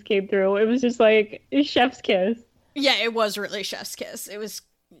that piece came through. It was just like chef's kiss. Yeah, it was really chef's kiss. It was,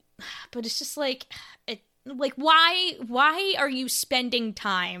 but it's just like why are you spending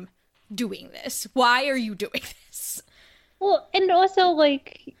time doing this? Why are you doing this? Well, and also,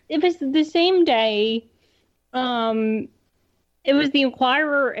 like, it was the same day, it was the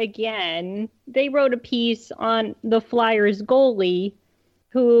Inquirer again. They wrote a piece on the Flyers goalie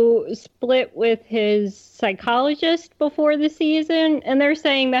who split with his psychologist before the season, and they're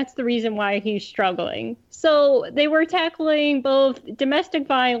saying that's the reason why he's struggling. So they were tackling both domestic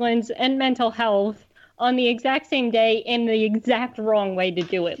violence and mental health on the exact same day in the exact wrong way to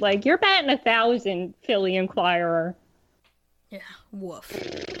do it. Like, you're batting 1,000, Philly Inquirer. Yeah, woof.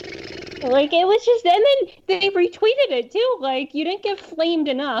 Like, it was just, and then they retweeted it too. Like, you didn't get flamed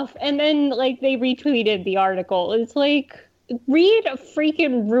enough, and then, like, they retweeted the article. It's like, read a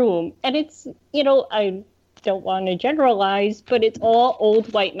freaking room. And it's, you know, I don't want to generalize, but it's all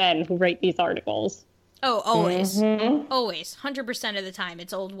old white men who write these articles. Oh, always. Mm-hmm. Always. 100% of the time,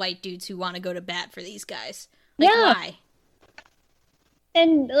 it's old white dudes who want to go to bat for these guys. Like, yeah. Why?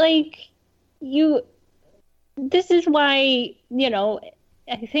 And, like, this is why, you know,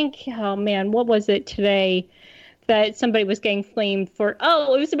 I think, oh man, what was it today that somebody was getting flamed for?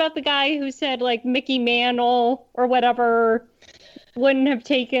 Oh, it was about the guy who said, like, Mickey Mantle or whatever wouldn't have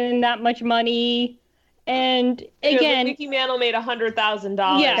taken that much money. And again, Mickey Mantle made $100,000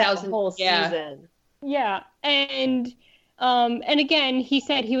 the whole season. Yeah. And again, he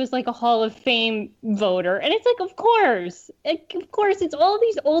said he was like a Hall of Fame voter. And it's like, of course, it's all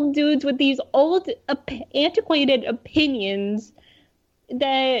these old dudes with these old antiquated opinions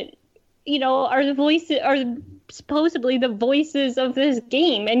that, you know, are supposedly the voices of this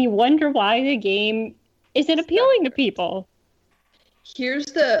game. And you wonder why the game isn't appealing to people. Here's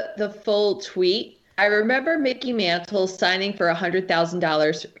the full tweet. I remember Mickey Mantle signing for $100,000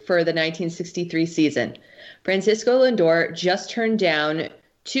 for the 1963 season. Francisco Lindor just turned down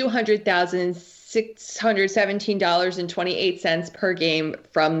 $200,617.28 per game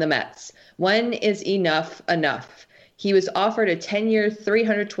from the Mets. When is enough? He was offered a 10-year,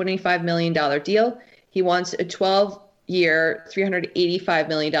 $325 million deal. He wants a 12-year, $385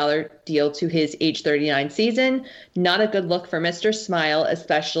 million deal to his age 39 season. Not a good look for Mr. Smile,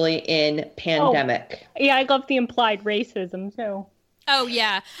 especially in pandemic. Oh, yeah, I love the implied racism, too. Oh,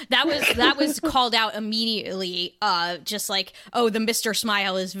 yeah. That was called out immediately. Just like, oh, the Mr.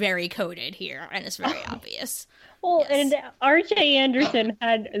 Smile is very coded here, and it's very obvious. Well, yes. And R.J. Anderson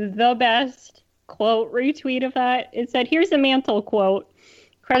had the best quote retweet of that. It said, here's a Mantle quote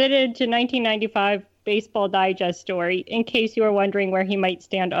credited to 1995 Baseball Digest story, in case you were wondering where he might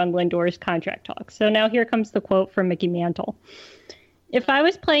stand on Lindor's contract talks. So now here comes the quote from Mickey Mantle. If I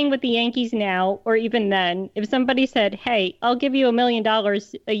was playing with the Yankees now, or even then, if somebody said, hey, I'll give you $1 million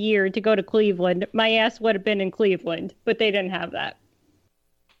a year to go to Cleveland, my ass would have been in Cleveland, but they didn't have that.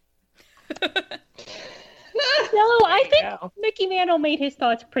 No, I think Mickey Mantle made his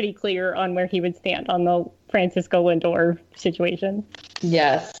thoughts pretty clear on where he would stand on the Francisco Lindor situation.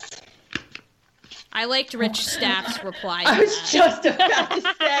 Yes. I liked Rich Staff's reply. I was just about to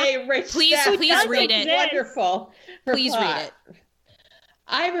say, Rich Staff. Please read it. Wonderful. Please read it.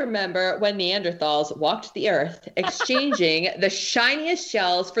 I remember when Neanderthals walked the earth, exchanging the shiniest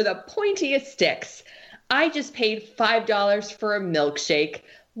shells for the pointiest sticks. I just paid $5 for a milkshake.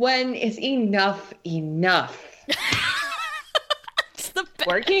 When is enough enough? It's the best.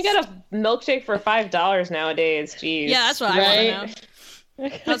 Where can you get a milkshake for $5 nowadays? Jeez. Yeah, that's what I want to know.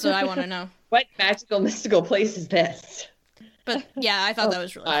 That's what I want to know. What magical, mystical place is this? But yeah, I thought that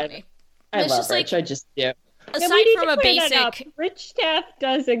was really funny. I love Rich. I just do. Aside from a basic... Rich Staff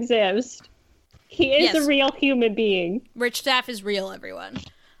does exist. He is a real human being. Rich Staff is real, everyone.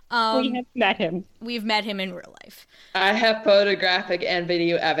 We have met him. We've met him in real life. I have photographic and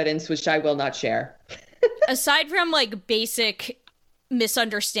video evidence, which I will not share. Aside from, like, basic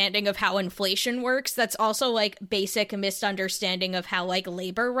misunderstanding of how inflation works, that's also, like, basic misunderstanding of how, like,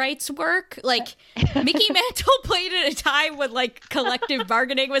 labor rights work. Like, Mickey Mantle played at a time when, like, collective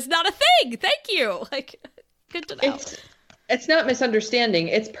bargaining was not a thing. Thank you. Like, good to know. It's not misunderstanding.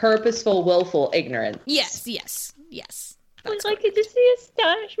 It's purposeful, willful ignorance. Yes. It's like, just the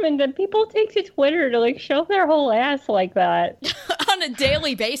astonishment that people take to Twitter to, like, show their whole ass like that. On a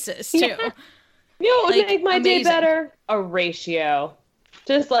daily basis, too. Yeah. You know what would make my day better? A ratio.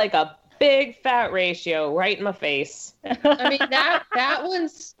 Just like a big fat ratio right in my face. I mean, that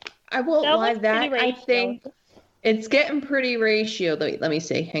one's, I won't lie, that I think it's getting pretty ratio. Let me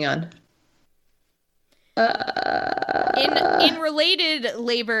see. Hang on. In related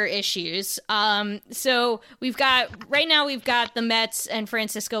labor issues, so we've got the Mets and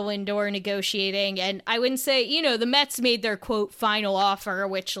Francisco Lindor negotiating, and I wouldn't say, the Mets made their quote final offer,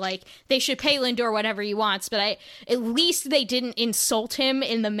 which, like, they should pay Lindor whatever he wants, but at least they didn't insult him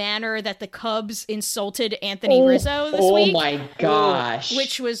in the manner that the Cubs insulted Anthony Rizzo this week. Oh my gosh.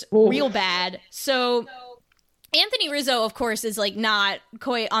 Which was real bad. So Anthony Rizzo, of course, is, like, not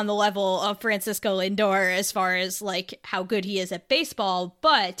quite on the level of Francisco Lindor as far as, like, how good he is at baseball,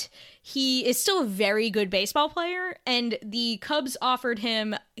 but he is still a very good baseball player, and the Cubs offered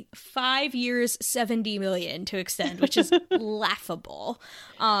him 5 years, $70 million to extend, which is laughable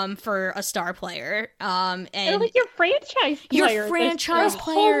for a star player. And like your franchise player. Your franchise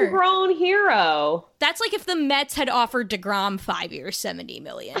player. Homegrown hero. That's like if the Mets had offered DeGrom 5 years, $70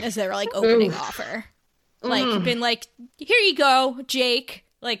 million as their, like, opening offer. Like, been like, here you go, Jake.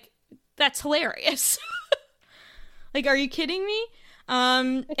 Like, that's hilarious. Like, are you kidding me?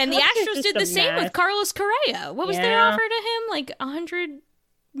 And the Astros did the same with Carlos Correa. What was their offer to him? Like $100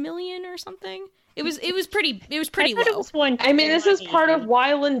 million or something? It was pretty low. I mean, this is part of why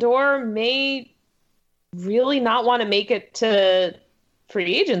Lindor may really not want to make it to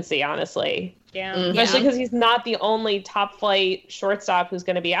free agency, honestly. Yeah. Especially because he's not the only top flight shortstop who's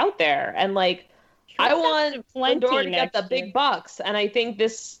going to be out there. And, like, I want Lindor to get the big bucks, and I think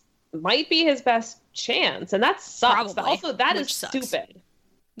this might be his best chance, and that sucks. Probably. Also, that is stupid.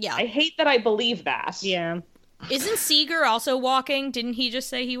 Yeah. I hate that I believe that. Yeah. Isn't Seager also walking? Didn't he just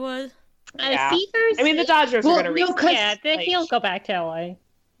say he was? Yeah. Seager's... I mean, the Dodgers are going to resign. Yeah, he'll go back to LA.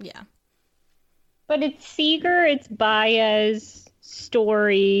 Yeah. But it's Seager, it's Baez,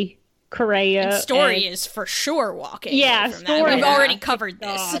 Story, Correa. And Story is for sure walking. Yeah, Story. We've already covered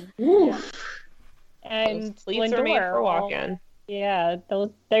this. And Those are made for walking. Yeah,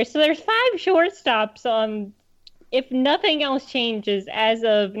 there's 5 shortstops. If nothing else changes as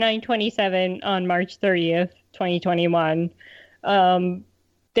of 9/27 on March 30th, 2021,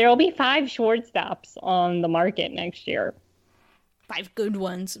 there will be 5 shortstops on the market next year. 5 good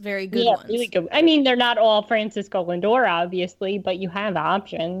ones, very good ones. Really good. I mean, they're not all Francisco Lindor, obviously, but you have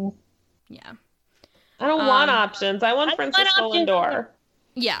options. Yeah. I don't want options. I want Francisco Lindor.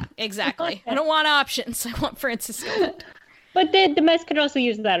 Yeah, exactly. I don't want options. I want Francisco. But the Mets could also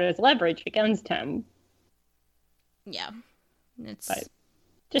use that as leverage against him. Yeah. It's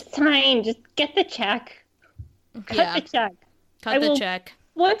just sign. Just get the check. Cut the check. Cut the check.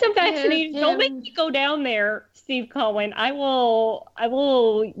 Once I'm vaccinated, don't make me go down there, Steve Cohen. I will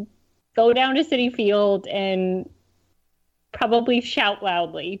go down to Citi Field and probably shout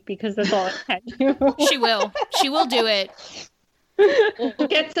loudly because that's all I can do. She will. She will do it. We'll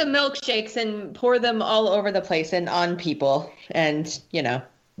get some milkshakes and pour them all over the place and on people. And,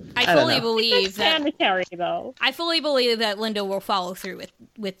 I fully believe that sanitary, though. I fully believe that Linda will follow through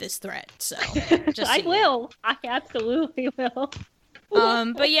with this threat. So I will. I absolutely will.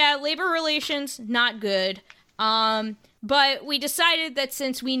 But yeah, labor relations not good. But we decided that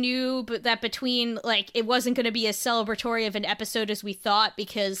since we knew that between, it wasn't going to be as celebratory of an episode as we thought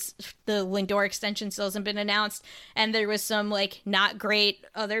because the Lindor extension still hasn't been announced and there was some, not great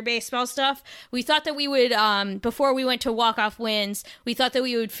other baseball stuff, we thought that we would, before we went to walk-off wins, we thought that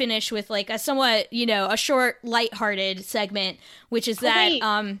we would finish with, a somewhat, a short, lighthearted segment, which is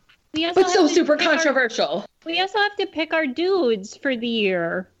but still super controversial. We also have to pick our dudes for the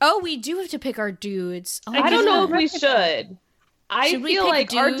year. Oh, we do have to pick our dudes. Oh, I don't know if we should. I feel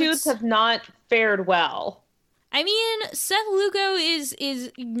like our dudes have not fared well. I mean, Seth Lugo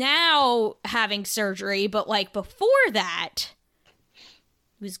is now having surgery, but before that,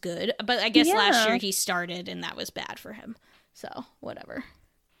 he was good. But I guess last year he started, and that was bad for him. So, whatever.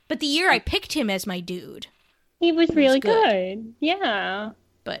 But the year I picked him as my dude. He was really good. Yeah.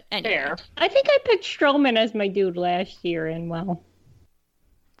 But anyway. Fair. I think I picked Stroman as my dude last year, and that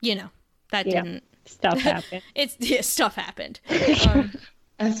didn't... Stuff happened. Stuff happened. I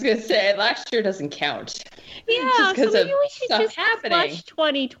was going to say, last year doesn't count. Yeah, because so maybe we should just happening.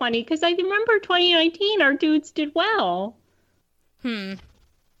 2020, because I remember 2019, our dudes did well.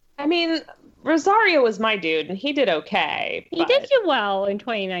 I mean, Rosario was my dude, and he did okay. He did do well in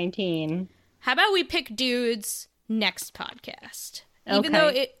 2019. How about we pick dudes next podcast? Even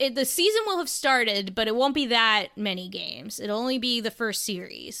though the season will have started, but it won't be that many games. It'll only be the first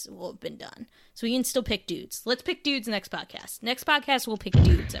series will have been done. So we can still pick dudes. Let's pick dudes next podcast. Next podcast, we'll pick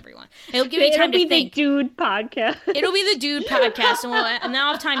dudes, everyone. It'll give you time to think. It'll be the dude podcast. It'll be the dude podcast, and now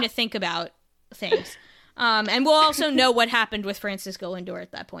I'll have time to think about things. And we'll also know what happened with Francisco Lindor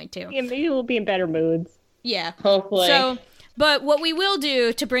at that point, too. Yeah, maybe we'll be in better moods. Yeah. Hopefully. But what we will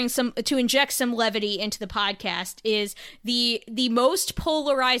do to inject some levity into the podcast is the most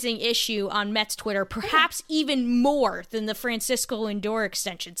polarizing issue on Mets Twitter, perhaps even more than the Francisco Lindor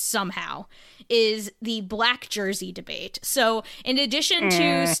extension somehow, is the black jersey debate. So in addition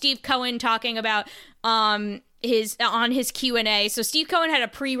to Steve Cohen talking about his Q&A. So Steve Cohen had a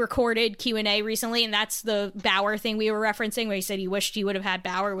pre-recorded Q&A recently, and that's the Bauer thing we were referencing, where he said he wished he would have had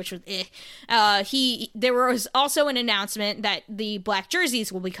Bauer, which was there was also an announcement that the black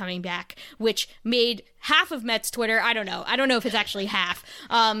jerseys will be coming back, which made half of Mets Twitter, I don't know if it's actually half.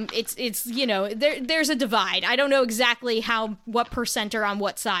 It's there's a divide. I don't know exactly what percent are on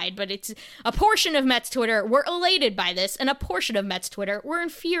what side, but it's a portion of Mets Twitter were elated by this, and a portion of Mets Twitter were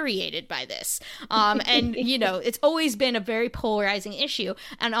infuriated by this. And it's always been a very polarizing issue.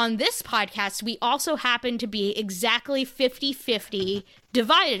 And on this podcast, we also happen to be exactly 50-50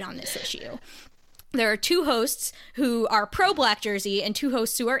 divided on this issue. There are two hosts who are pro-black jersey and two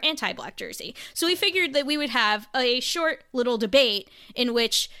hosts who are anti-black jersey. So we figured that we would have a short little debate in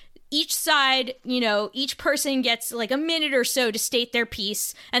which each side, each person gets a minute or so to state their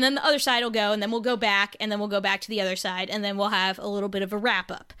piece, and then the other side will go, and then we'll go back, and then we'll go back to the other side, and then we'll have a little bit of a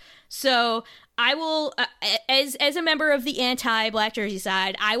wrap-up. So I will, as a member of the anti-black jersey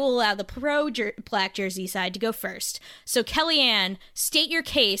side, I will allow the pro-black jersey side to go first. So Kellyanne, state your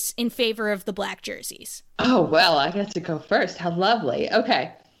case in favor of the black jerseys. Oh, well, I get to go first. How lovely.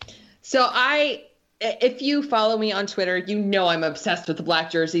 Okay. So if you follow me on Twitter, you know I'm obsessed with the black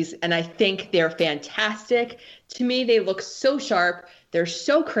jerseys, and I think they're fantastic. To me, they look so sharp. They're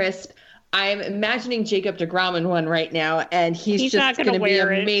so crisp. I'm imagining Jacob deGrom in one right now, and he's just going to be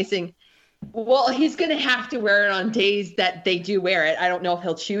amazing. Well, he's going to have to wear it on days that they do wear it. I don't know if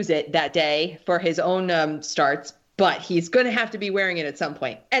he'll choose it that day for his own starts, but he's going to have to be wearing it at some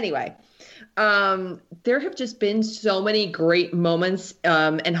point. Anyway, there have just been so many great moments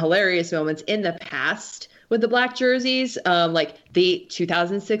and hilarious moments in the past with the black jerseys, like the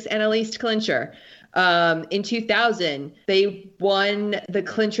 2006 NL East clincher. In 2000, they won the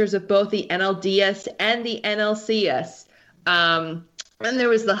clinchers of both the NLDS and the NLCS. And there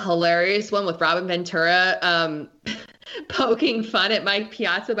was the hilarious one with Robin Ventura poking fun at Mike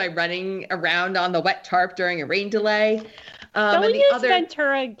Piazza by running around on the wet tarp during a rain delay. Don't use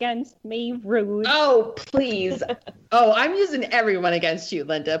Ventura against me, rude. Oh, please. Oh, I'm using everyone against you,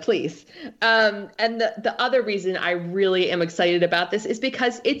 Linda, please. And the other reason I really am excited about this is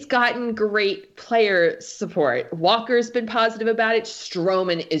because it's gotten great player support. Walker's been positive about it.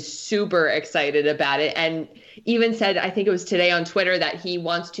 Stroman is super excited about it and even said, I think it was today on Twitter, that he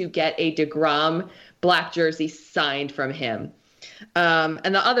wants to get a DeGrom black jersey signed from him.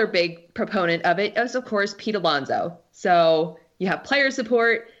 And the other big proponent of it is, of course, Pete Alonso. So you have player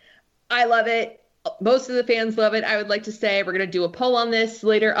support. I love it. Most of the fans love it. I would like to say we're going to do a poll on this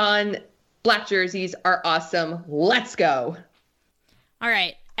later on. Black jerseys are awesome. Let's go. All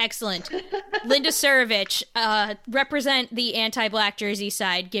right. Excellent. Linda Surovich, represent the anti-black jersey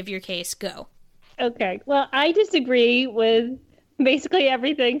side. Give your case. Go. Okay. Well, I disagree with basically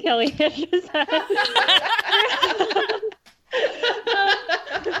everything Kelly has just said.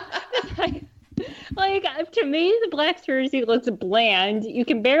 Like, to me, the black jersey looks bland. You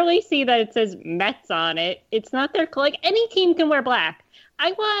can barely see that it says Mets on it. It's not their, like, any team can wear black.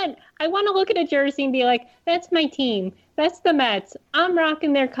 I want to look at a jersey and be like, that's my team. That's the Mets. I'm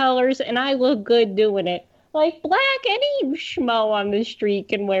rocking their colors, and I look good doing it. Like, black, any schmo on the street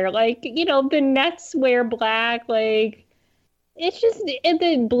can wear. Like, you know, the Nets wear black. Like, it's just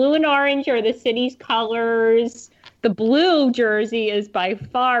the blue and orange are the city's colors. The blue jersey is by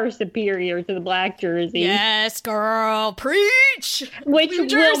far superior to the black jersey. Yes, girl. Preach! Which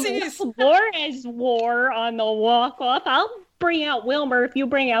Flores wore on the walk-off. I'll bring out Wilmer if you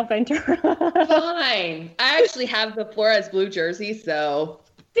bring out Ventura. Fine. I actually have the Flores blue jersey, so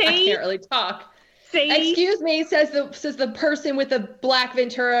I can't really talk. Excuse me, says the person with the black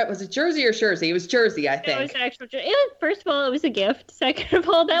Ventura. Was it jersey or jersey? It was jersey, I think. It was actual jersey. First of all, it was a gift. Second of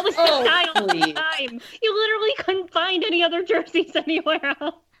all, that was the style of the time. You literally couldn't find any other jerseys anywhere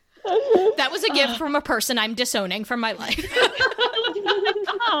else. That was a gift from a person I'm disowning from my life.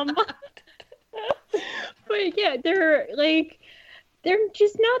 But yeah, they're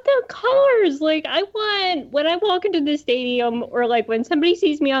just not the colors. Like, when I walk into the stadium, or like when somebody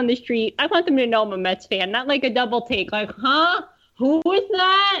sees me on the street, I want them to know I'm a Mets fan, not like a double take. Like, huh? Who is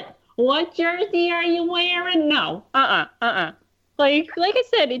that? What jersey are you wearing? No. Like I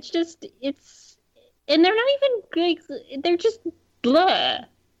said, and they're not even like, they're just blah.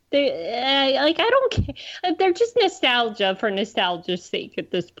 I don't care. They're just nostalgia for nostalgia's sake at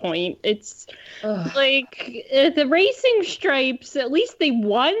this point. It's like the racing stripes, at least they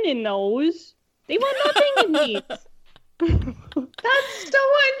won in those. They won nothing in these. That's so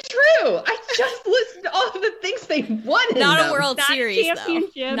untrue. I just listed all of the things they won in Not them. a World Series,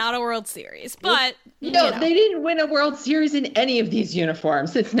 though. Not a World Series. But, no, they didn't win a World Series in any of these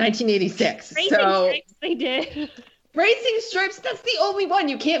uniforms since 1986. Racing stripes, they did. Racing stripes, that's the only one.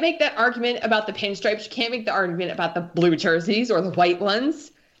 You can't make that argument about the pinstripes. You can't make the argument about the blue jerseys or the white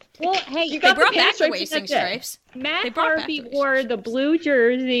ones. Well, hey, you got brought back the racing stripes. Matt Harvey wore the blue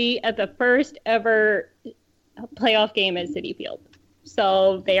jersey at the first ever playoff game at Citi Field.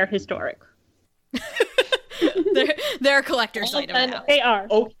 So they are historic. they're a collector's item now. They are.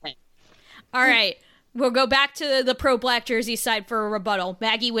 Okay. All right. We'll go back to the pro-black jersey side for a rebuttal.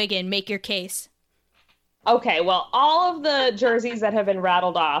 Maggie Wiggin, make your case. Okay, well, all of the jerseys that have been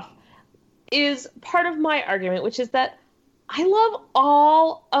rattled off is part of my argument, which is that I love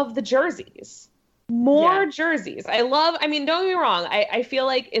all of the jerseys. More jerseys. Don't get me wrong. I feel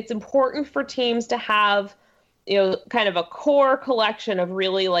like it's important for teams to have, you know, kind of a core collection of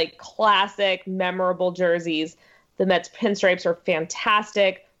really like classic, memorable jerseys. The Mets pinstripes are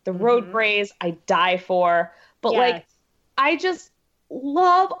fantastic. The Road Braves, I die for. But like, I just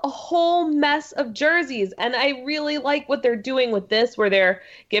love a whole mess of jerseys, and I really like what they're doing with this, where they're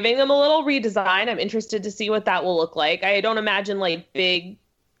giving them a little redesign. I'm interested to see what that will look like. I don't imagine like big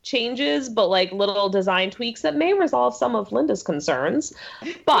changes, but like little design tweaks that may resolve some of Linda's concerns.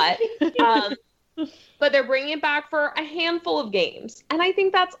 But but they're bringing it back for a handful of games, and I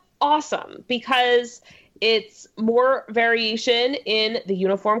think that's awesome because it's more variation in the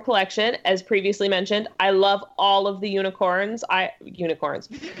uniform collection. As previously mentioned, I love all of the unicorns. Unicorns.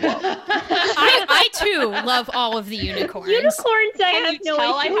 I too love all of the unicorns. Unicorns, I have no issue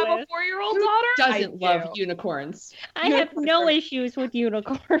I have a 4-year-old daughter. Doesn't love unicorns. I have no issues with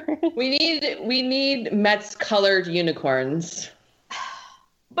unicorns. We need Mets colored unicorns.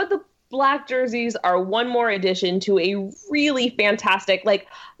 But the black jerseys are one more addition to a really fantastic, like,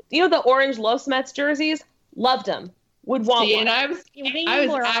 you know, the orange Los Mets jerseys. Loved them. Would want one. And I was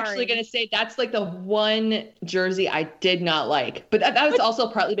actually going to say that's like the one jersey I did not like. But that was also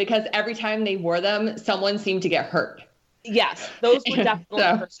partly because every time they wore them, someone seemed to get hurt. Yes, those were definitely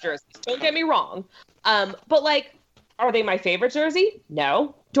the first jerseys. Don't get me wrong. But like, are they my favorite jersey?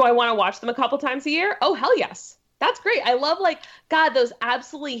 No. Do I want to watch them a couple times a year? Oh, hell yes. That's great. I love, like, God, those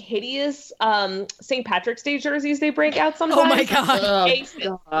absolutely hideous St. Patrick's Day jerseys they break out sometimes. Oh, my God.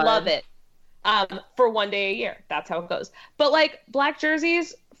 Love it. For one day a year. That's how it goes. But like black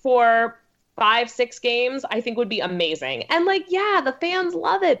jerseys for 5-6 games, I think would be amazing. And like, yeah, the fans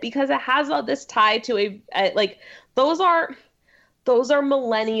love it because it has all this tie to a like those are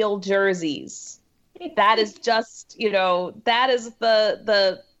millennial jerseys. That is just, that is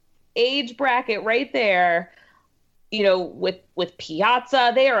the age bracket right there. With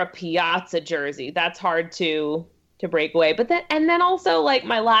Piazza, they are a Piazza jersey. That's hard to break away. But then also, like,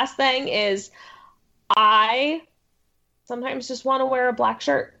 my last thing is I sometimes just want to wear a black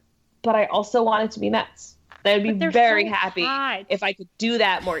shirt, but I also want it to be Mets. I would be very happy if I could do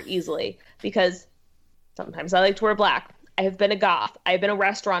that more easily, because sometimes I like to wear black. I have been a goth. I've been a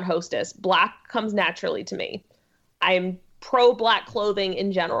restaurant hostess. Black comes naturally to me. I am pro black clothing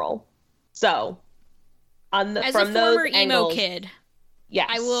in general. So, as a former emo kid, yes,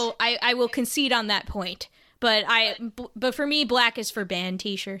 I will concede on that point. But for me, black is for band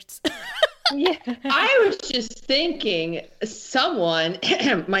T-shirts. Yeah, I was just thinking someone,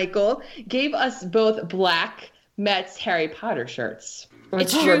 Michael, gave us both black Mets Harry Potter shirts.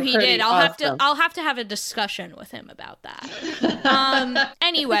 It's true, he did. I'll have to have a discussion with him about that.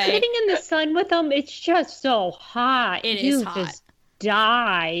 Anyway, sitting in the sun with him, it's just so hot. It is hot. Just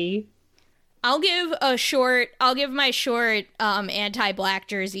die. I'll give my short anti-black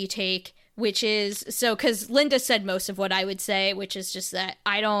jersey take, which is because Linda said most of what I would say, which is just that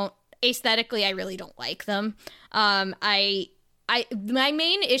aesthetically I really don't like them. My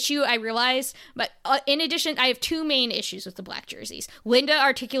main issue, I realize, but in addition, I have two main issues with the black jerseys. Linda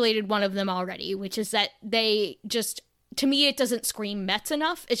articulated one of them already, which is that they just, to me, it doesn't scream Mets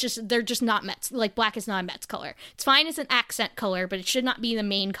enough. It's just, they're just not Mets. Like, black is not a Mets color. It's fine as an accent color, but it should not be the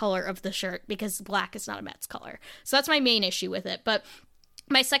main color of the shirt because black is not a Mets color. So that's my main issue with it. But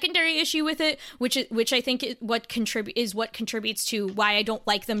my secondary issue with it, which I think is what contributes to why I don't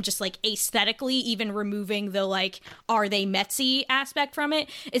like them, just like aesthetically, even removing the like are they Metsy aspect from it,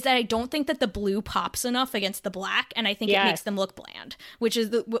 is that I don't think that the blue pops enough against the black, and I think it makes them look bland. Which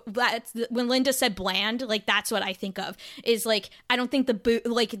is when Linda said bland, like that's what I think of, is like I don't think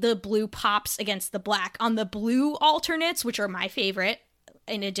the blue pops against the black. On the blue alternates, which are my favorite,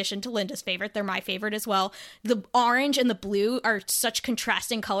 in addition to Linda's favorite, they're my favorite as well. The orange and the blue are such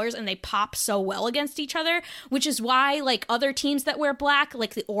contrasting colors and they pop so well against each other, which is why like other teams that wear black,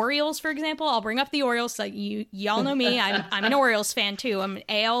 like the Orioles, for example, I'll bring up the Orioles. So y'all know me. I'm an Orioles fan too. I'm an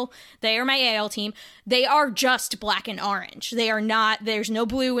AL. They are my AL team. They are just black and orange. They are not, there's no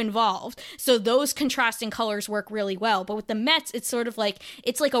blue involved. So those contrasting colors work really well. But with the Mets, it's sort of like,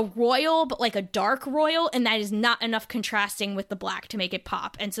 it's like a royal, but like a dark royal. And that is not enough contrasting with the black to make it pop.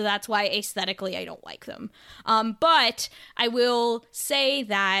 And so that's why aesthetically I don't like them. But I will say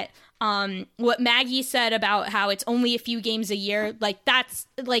that what Maggie said about how it's only a few games a year, like that's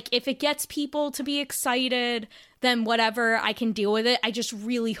like if it gets people to be excited, then whatever, I can deal with it. I just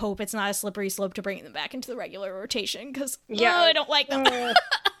really hope it's not a slippery slope to bringing them back into the regular rotation because I don't like them.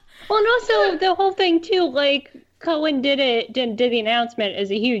 Well, and also the whole thing too, like Cohen did the announcement as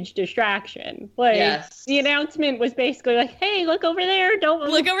a huge distraction. Like the announcement was basically like, "Hey, look over there! Don't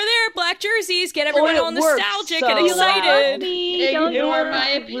look over there! Black jerseys, get everyone all nostalgic and excited." Ignore my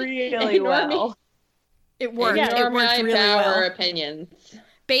opinion. Really well. It worked. Ignore it worked really well. Opinions.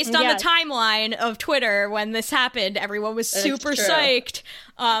 Based on the timeline of Twitter when this happened, everyone was super psyched.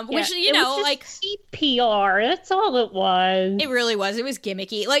 Which it was just like PR. That's all it was. It really was. It was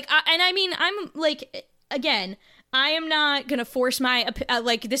gimmicky. Like, and I mean, I'm like, again, I am not gonna force my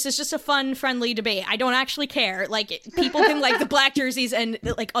like. This is just a fun, friendly debate. I don't actually care. Like, people can like the black jerseys, and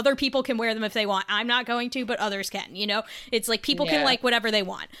like other people can wear them if they want. I'm not going to, but others can. You know, it's like people can like whatever they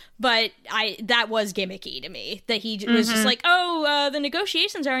want. But that was gimmicky to me. That he was just like, the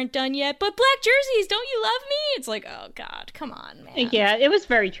negotiations aren't done yet, but black jerseys, don't you love me? It's like, oh God, come on, man. Yeah, it was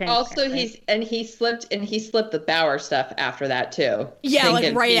very transparent. Also, he slipped the Bauer stuff after that too. Yeah,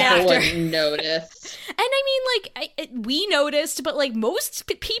 like right after. Noticed. And I mean, like. We noticed, but like most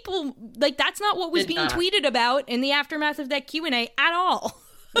people, like that's not what was being tweeted about in the aftermath of that Q&A at all.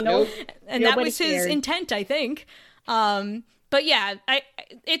 Nope. And that was his intent, I think. But yeah,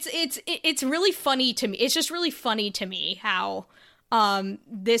 it's really funny to me. It's just really funny to me how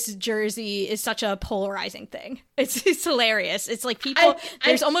this jersey is such a polarizing thing. It's hilarious. It's like people,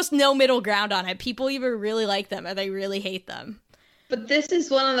 there's almost no middle ground on it. People either really like them or they really hate them. But this is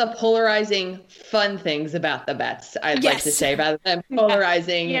one of the polarizing fun things about the Mets, I'd like to say, rather than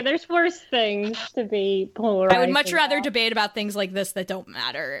polarizing. Yeah, there's worse things to be polarizing. I would much rather debate about things like this that don't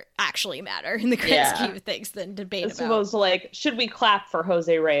actually matter in the grand scheme of things than debate about. Suppose, like, should we clap for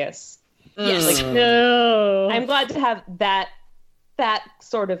Jose Reyes? Yes. Like, no. I'm glad to have that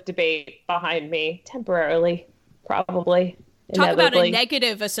sort of debate behind me temporarily, probably. Talk about a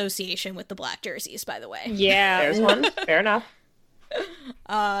negative association with the black jerseys, by the way. Yeah. There's one. Fair enough.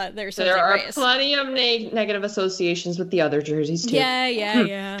 There are plenty of negative associations with the other jerseys, too.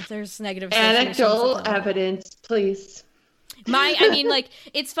 Yeah. There's negative associations. Anecdotal evidence, please.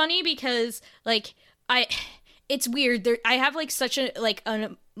 It's funny because, it's weird. I have, such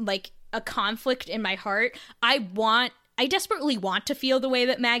a conflict in my heart. I desperately want to feel the way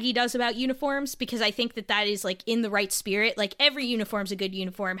that Maggie does about uniforms because I think that is in the right spirit. Every uniform's a good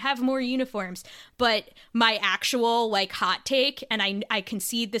uniform. Have more uniforms. But my actual hot take, and I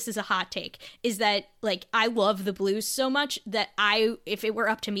concede this is a hot take, is that I love the Blues so much that if it were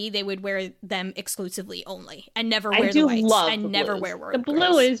up to me, they would wear them exclusively only and never wear the whites and never wear road The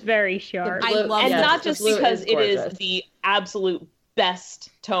blue is very sharp. I love and not just because it is the absolute best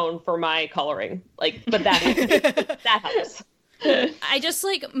tone for my coloring, but that helps. I just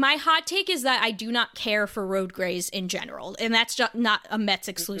my hot take is that I do not care for road grays in general, and that's just not a Mets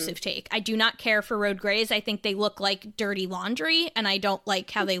exclusive take. I do not care for road grays. I think they look like dirty laundry, and I don't like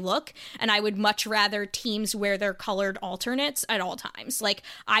how they look, and I would much rather teams wear their colored alternates at all times.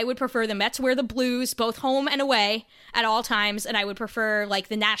 I would prefer the Mets wear the blues, both home and away, at all times, and I would prefer,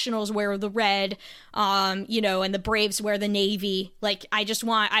 the Nationals wear the red, and the Braves wear the navy.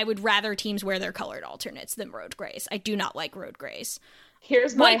 I would rather teams wear their colored alternates than road grays. I do not like road grays.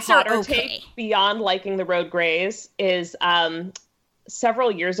 Here's my hotter take beyond liking the road grays is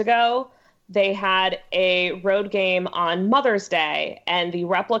several years ago, they had a road game on Mother's Day, and the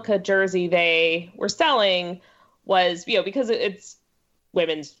replica jersey they were selling was, because it's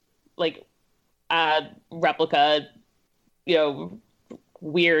women's replica,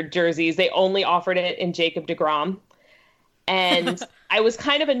 weird jerseys. They only offered it in Jacob deGrom. And I was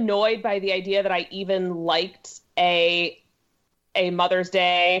kind of annoyed by the idea that I even liked a Mother's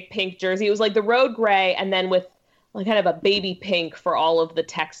Day pink jersey. It was the road gray and then with kind of a baby pink for all of the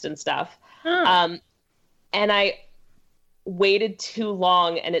text and stuff. And I waited too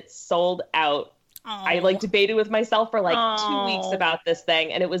long and it sold out. Aww. I debated with myself for 2 weeks about this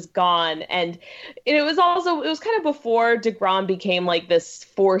thing and it was gone. And it was kind of before deGrom became this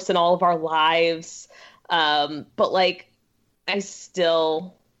force in all of our lives. But I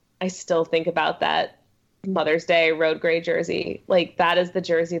still think about that Mother's Day road gray jersey. That is the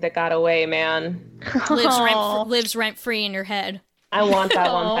jersey that got away, man. Lives rent free in your head. I want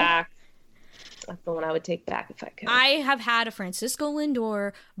that one back. That's the one I would take back if I could. I have had a Francisco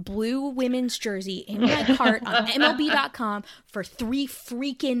Lindor blue women's jersey in my cart on MLB.com for 3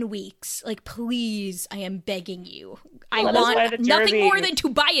 freaking weeks. Please, I am begging you. I want nothing more than to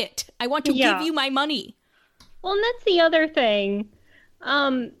buy it. I want to give you my money. Well, and that's the other thing.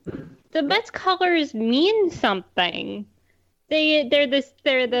 The Mets colors mean something. They're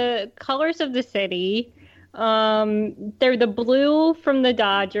the colors of the city. They're the blue from the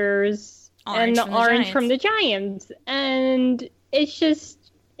Dodgers and the orange from the Giants. And it's just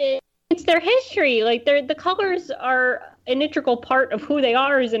it's their history. The colors are an integral part of who they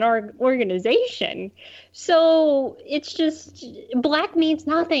are as an organization. So it's just black means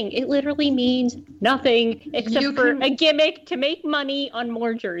nothing. It literally means nothing except for a gimmick to make money on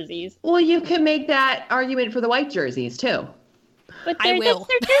more jerseys. Well, you can make that argument for the white jerseys too. But that's their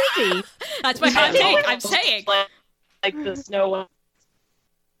jersey. That's my hot take. I'm saying the snow one.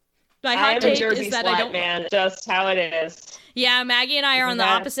 My hot take is that I don't. Man, just how it is. Yeah, Maggie and I are on the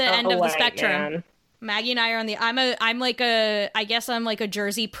opposite end of the spectrum. Man. Maggie and I are on the I guess I'm a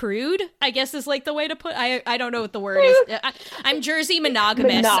Jersey prude, I guess is the way to put I don't know what the word is. I'm Jersey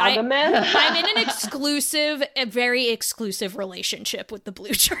monogamous. I'm in an a very exclusive relationship with the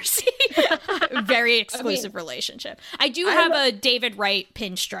blue jersey. Very exclusive relationship. I do have a David Wright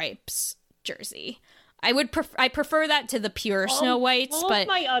pinstripes jersey. I prefer that to the pure Snow Whites, but of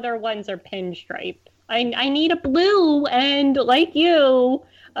my other ones are pinstripe. I need a blue, and like you,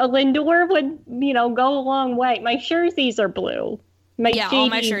 a Lindor would, go a long way. My jerseys are blue. All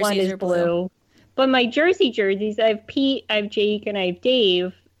my jerseys one is are blue. But my jerseys, I have Pete, I have Jake, and I have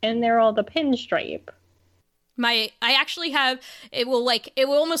Dave, and they're all the pinstripe. I actually have, it will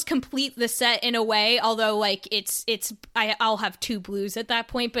almost complete the set in a way, although I'll have 2 blues at that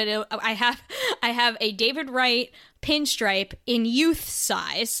point, but I have a David Wright pinstripe in youth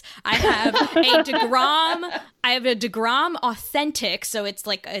size. I have a DeGrom authentic, so it's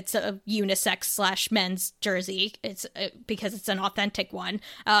a unisex / men's jersey. It's because it's an authentic one.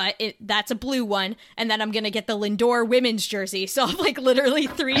 That's a blue one, and then I'm gonna get the Lindor women's jersey. So I'm literally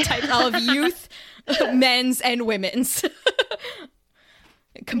 3 types of youth, men's, and women's.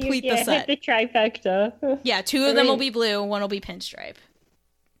 Complete the set. Hit the trifecta. Yeah, 2 of them will be blue, 1 will be pinstripe.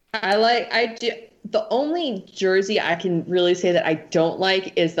 the only jersey I can really say that I don't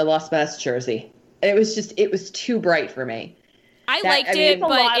like is the Los Mets jersey. It was too bright for me. I liked it,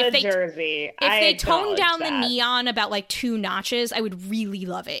 but if they toned down the neon about like 2 notches, I would really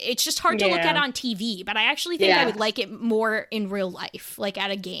love it. It's just hard to look at on TV, but I actually think I would like it more in real life, like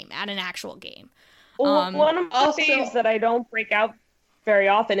at an actual game. One of the things that I don't break out very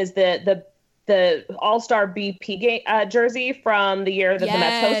often is the All-Star BP jersey from the year that the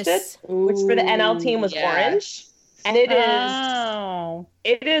Mets hosted, which for the NL team was orange, and it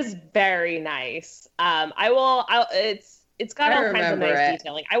is very nice. It's got all kinds of nice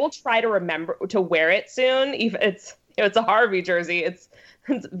detailing. I will try to remember to wear it soon. Even it's a Harvey jersey. It's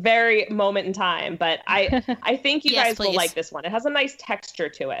very moment in time, but I think you guys will like this one. It has a nice texture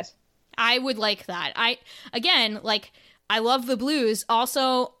to it. I would like that. I love the blues.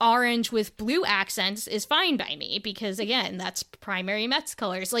 Also, orange with blue accents is fine by me because, again, that's primary Mets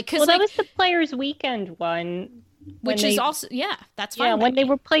colors. That was the Players Weekend one, which is also that's fine. Yeah, when they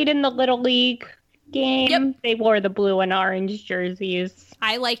were played in the Little League game, they wore the blue and orange jerseys.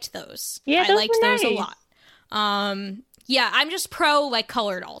 I liked those. Yeah, I liked those a lot. Yeah, I'm just pro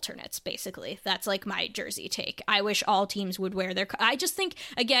colored alternates, basically. That's like my jersey take. I wish all teams would wear their... I just think,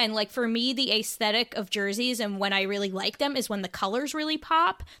 again, like for me, the aesthetic of jerseys and when I really like them is when the colors really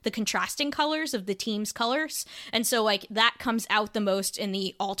pop, the contrasting colors of the team's colors. And so like that comes out the most in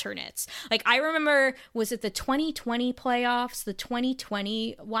the alternates. Like I remember, was it the 2020 playoffs, the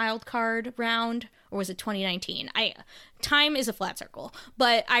 2020 wild card round? Or was it 2019? Time is a flat circle.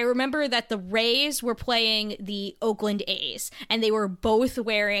 But I remember that the Rays were playing the Oakland A's, and they were both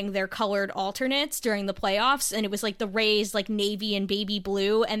wearing their colored alternates during the playoffs, and it was like the Rays like navy and baby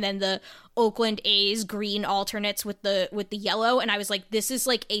blue, and then the Oakland A's green alternates with the yellow, and I was like, this is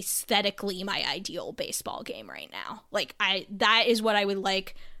like aesthetically my ideal baseball game right now. Like that is what I would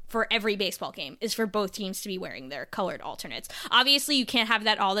like for every baseball game, is for both teams to be wearing their colored alternates. Obviously, you can't have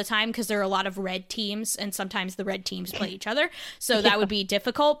that all the time because there are a lot of red teams, and sometimes the red teams play each other, so that would be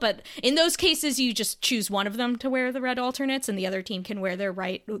difficult. But in those cases, you just choose one of them to wear the red alternates, and the other team can wear their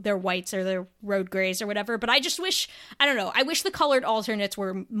whites or their road grays or whatever. But I just wish, I don't know, I wish the colored alternates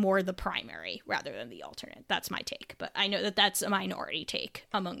were more the primary rather than the alternate. That's my take, but I know that that's a minority take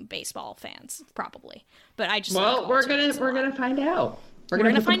among baseball fans, probably. But I just we're gonna find out. We're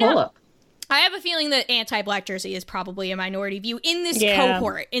going to find out. I have a feeling that anti-black jersey is probably a minority view in this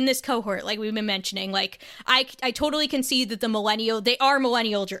cohort, like we've been mentioning. Like, I totally concede that they are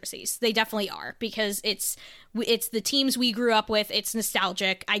millennial jerseys. They definitely are, because it's the teams we grew up with. It's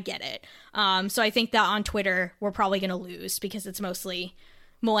nostalgic. I get it. So I think that on Twitter, we're probably going to lose because it's mostly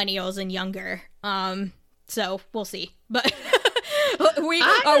millennials and younger. So we'll see. But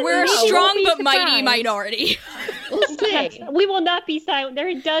we're a strong but mighty minority. We'll see. We will not be silent. There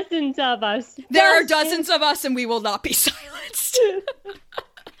are dozens of us. There are dozens of us, and we will not be silenced.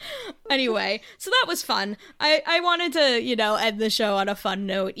 Anyway, so that was fun. I wanted to, end the show on a fun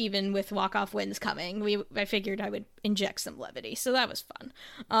note, even with walk-off wins coming. I figured I would inject some levity, so that was fun.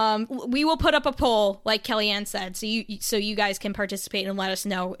 We will put up a poll, like Kellyanne said, so you guys can participate and let us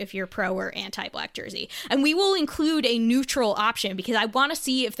know if you're pro or anti-black jersey. And we will include a neutral option, because I want to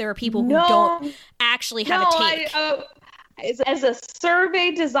see if there are people who don't actually have a take. As a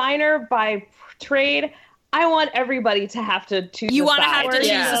survey designer by trade, I want everybody to have to choose a side. You want to have to choose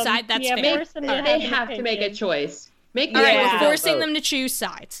a side? That's fair. They have to make a choice. All right, we're forcing them to choose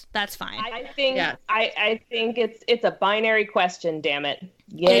sides. That's fine. I think it's a binary question, damn it.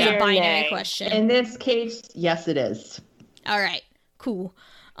 It's a binary question. In this case, yes, it is. All right, cool.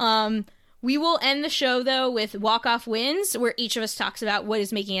 We will end the show, though, with walk-off wins, where each of us talks about what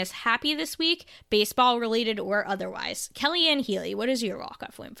is making us happy this week, baseball-related or otherwise. Kellyanne Healy, what is your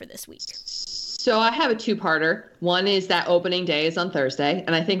walk-off win for this week? So I have a two-parter. One is that opening day is on Thursday,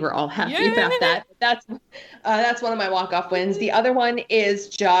 and I think we're all happy about that. That's one of my walk-off wins. The other one is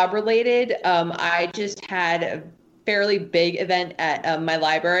job-related. I just had a fairly big event at my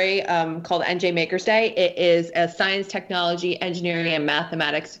library called NJ Makers Day. It is a science, technology, engineering, and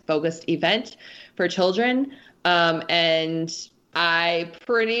mathematics-focused event for children. And I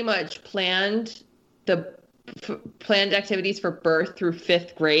pretty much planned activities for birth through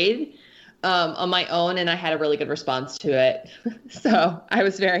 5th grade on my own, and I had a really good response to it. So I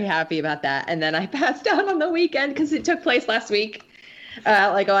was very happy about that. And then I passed out on the weekend because it took place last week,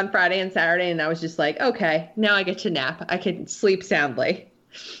 like on Friday and Saturday. And I was just like, okay, now I get to nap. I can sleep soundly.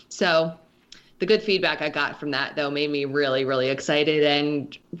 So the good feedback I got from that, though, made me really, really excited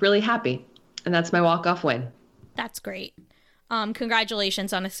and really happy. And that's my walk-off win. That's great.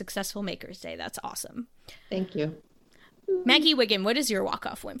 Congratulations on a successful Makers Day. That's awesome. Thank you. Maggie Wiggin, what is your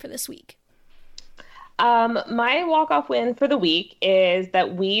walk-off win for this week? My walk-off win for the week is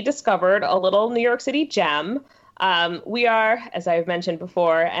that we discovered a little New York City gem. We are, as I've mentioned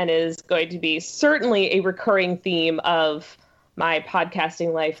before, and is going to be certainly a recurring theme of my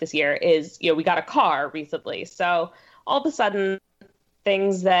podcasting life this year, is, we got a car recently. So all of a sudden,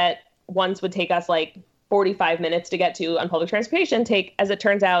 things that once would take us like 45 minutes to get to on public transportation take, as it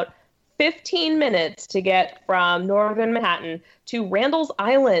turns out, 15 minutes to get from Northern Manhattan to Randall's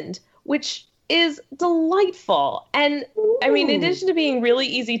Island, which is delightful. And I mean, in addition to being really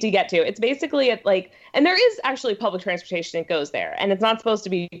easy to get to, it's basically at and there is actually public transportation that goes there, and it's not supposed to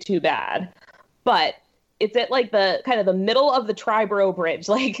be too bad, but it's at the kind of the middle of the Triborough Bridge,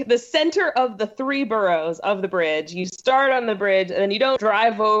 like the center of the three boroughs of the bridge. You start on the bridge and then you don't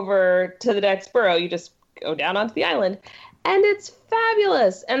drive over to the next borough. You just go down onto the island, and it's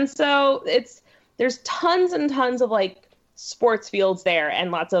fabulous. And so there's tons and tons of sports fields there and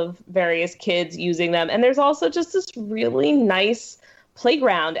lots of various kids using them. And there's also just this really nice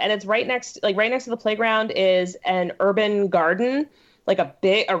playground, and it's right next to the playground is an urban garden,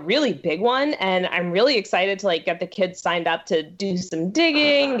 a really big one. And I'm really excited to get the kids signed up to do some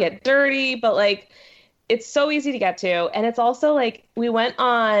digging, get dirty, but it's so easy to get to. And it's also we went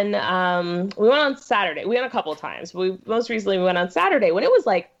on Saturday. We went a couple of times. Most recently we went on Saturday when it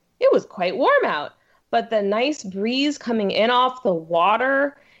was quite warm out, but the nice breeze coming in off the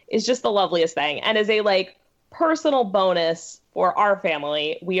water is just the loveliest thing. And as a personal bonus for our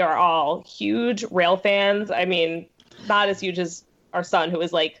family, we are all huge rail fans. I mean, not as huge as our son, who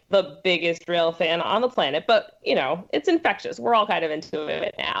is the biggest rail fan on the planet, but it's infectious. We're all kind of into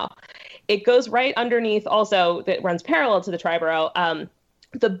it now. It goes right underneath, also, that runs parallel to the Triborough,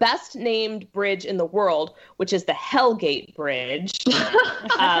 the best named bridge in the world, which is the Hellgate Bridge.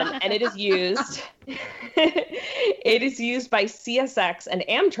 And it is used by CSX and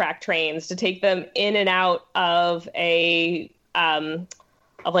Amtrak trains to take them in and out of a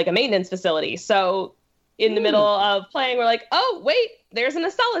maintenance facility. So in the middle of playing, we're oh, wait, there's an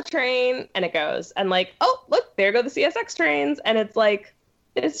Acela train, and it goes. And oh, look, there go the CSX trains. And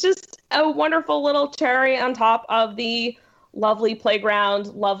it's just a wonderful little cherry on top of the lovely playground,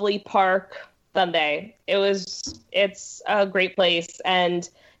 lovely park Sunday. It's a great place. And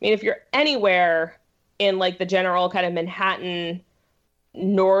I mean, if you're anywhere in the general kind of Manhattan,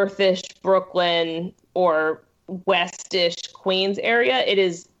 northish Brooklyn or westish Queens area, it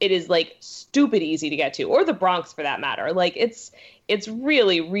is stupid easy to get to, or the Bronx for that matter. It's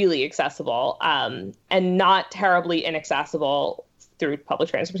really, really accessible, and not terribly inaccessible through public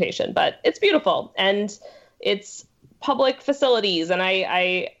transportation, but it's beautiful, and it's public facilities. And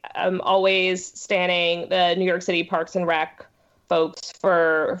I am always standing the New York City Parks and Rec folks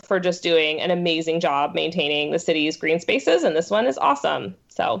for just doing an amazing job maintaining the city's green spaces, and this one is awesome.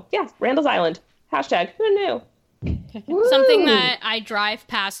 So yeah, Randall's Island, #who knew. Something that I drive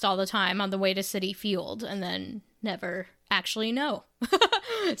past all the time on the way to Citi Field and then never actually know.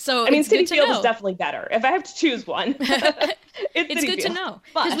 So I mean, Citi Field is definitely better. If I have to choose one, it's good to know.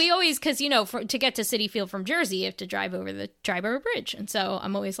 Because to get to Citi Field from Jersey, you have to drive over the Triborough Bridge. And so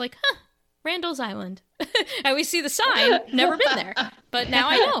I'm always Randall's Island. I always see the sign, never been there. But now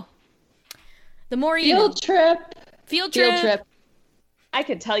I know. The more you know. Field trip. I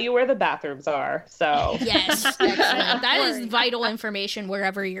could tell you where the bathrooms are, so. Yes, excellent. That is vital information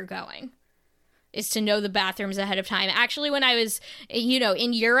wherever you're going, is to know the bathrooms ahead of time. Actually, when I was,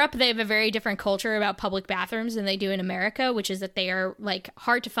 in Europe, they have a very different culture about public bathrooms than they do in America, which is that they are,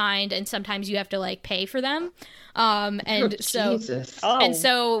 hard to find, and sometimes you have to, pay for them. And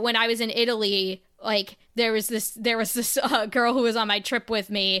so when I was in Italy, there was this girl who was on my trip with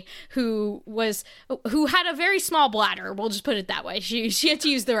me who had a very small bladder. We'll just put it that way. She had to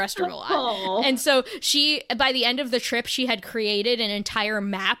use the restroom a lot. Aww. And so by the end of the trip, she had created an entire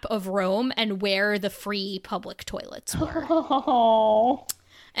map of Rome and where the free public toilets were. Aww.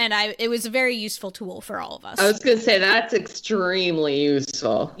 And it was a very useful tool for all of us. I was going to say, that's extremely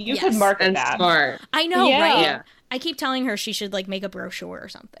useful. You could market that. Smart. I know, right? Yeah. I keep telling her she should make a brochure or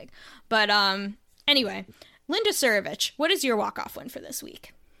something. But anyway, Linda Surovich, what is your walk-off win for this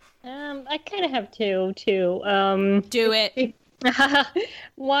week? I kind of have two, too. Do it.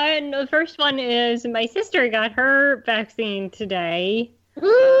 The first one is my sister got her vaccine today.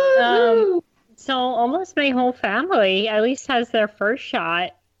 So almost my whole family at least has their first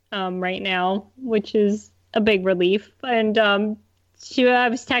shot right now, which is a big relief. And I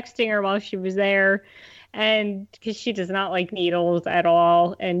was texting her while she was there, and because she does not like needles at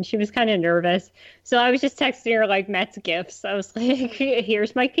all, and she was kind of nervous. So I was just texting her like Mets gifts. I was like,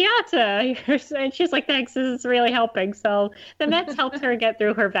 here's my Piazza. And she's like, thanks, this is really helping. So the Mets helped her get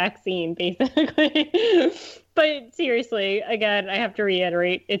through her vaccine, basically. But seriously, again, I have to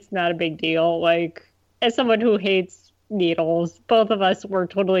reiterate, it's not a big deal. Like, as someone who hates needles, both of us were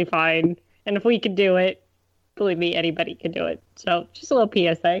totally fine. And if we could do it, believe me, anybody can do it. So just a little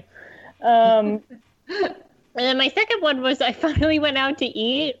PSA. And then my second one was I finally went out to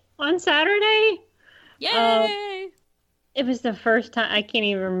eat on Saturday. Yay! It was the first time, I can't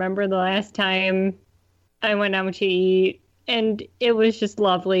even remember the last time I went out to eat. And it was just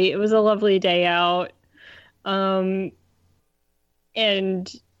lovely. It was a lovely day out. And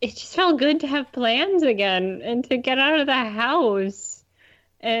it just felt good to have plans again and to get out of the house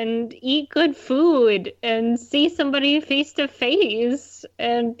and eat good food and see somebody face to face.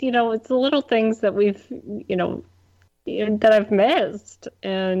 And, it's the little things that we've, that I've missed.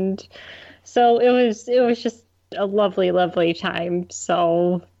 And so it was just a lovely, lovely time.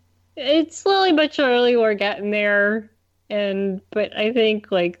 So it's slowly but surely we're getting there. But I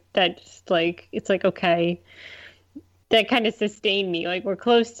think like that just like, it's like, okay, that kind of sustained me. Like we're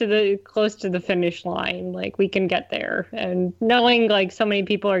close to the finish line. Like we can get there. And knowing like so many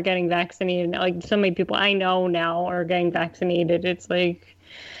people are getting vaccinated, like so many people I know now are getting vaccinated, it's like,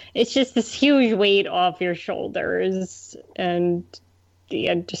 it's just this huge weight off your shoulders. And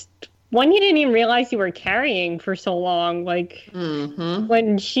just one you didn't even realize you were carrying for so long. Like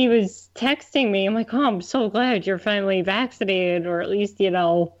when she was texting me, I'm like, oh, I'm so glad you're finally vaccinated, or at least,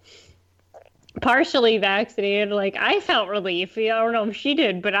 partially vaccinated. Like I felt relief. I don't know if she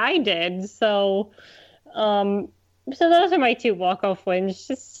did, but I did. So those are my two walk-off wins.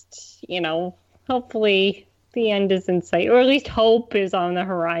 Just, hopefully the end is in sight, or at least hope is on the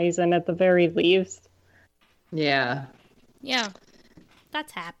horizon at the very least. Yeah. Yeah.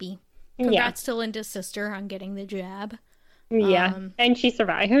 That's happy. Congrats to Linda's sister on getting the jab. Yeah, and she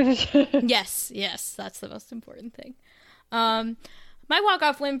survived. Yes, that's the most important thing. My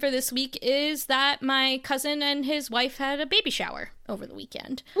walk-off win for this week is that my cousin and his wife had a baby shower over the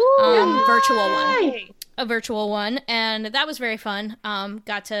weekend. A virtual one, and that was very fun.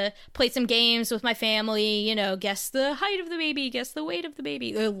 Got to play some games with my family, guess the height of the baby, guess the weight of the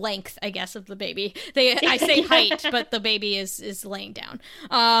baby, the length, I guess, of the baby. I say height, but the baby is laying down.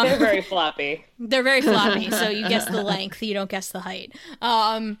 They're very floppy. They're very floppy, so you guess the length, you don't guess the height.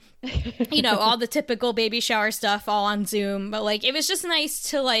 All the typical baby shower stuff all on Zoom, but like it was just nice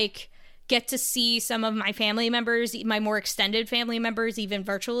to like get to see some of my family members, my more extended family members, even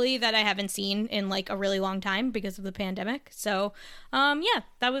virtually, that I haven't seen in like a really long time because of the pandemic. So,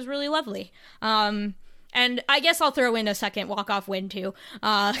 that was really lovely. And I guess I'll throw in a second walk-off win too,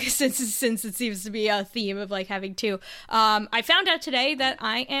 since it seems to be a theme of like having two. I found out today that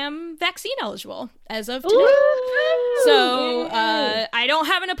I am vaccine eligible as of today. Woo! So I don't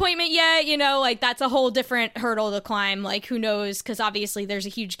have an appointment yet. Like that's a whole different hurdle to climb. Like who knows? Because obviously there's a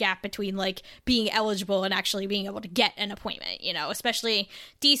huge gap between like being eligible and actually being able to get an appointment. especially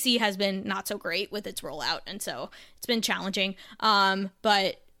DC has been not so great with its rollout, and so it's been challenging.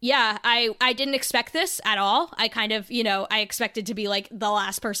 But yeah, I didn't expect this at all. I kind of, I expected to be like the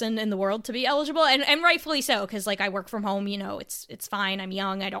last person in the world to be eligible, and rightfully so, because like I work from home, it's fine. I'm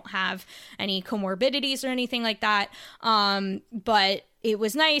young. I don't have any comorbidities or anything like that. But it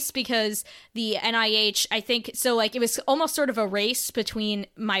was nice because the NIH, I think, so like it was almost sort of a race between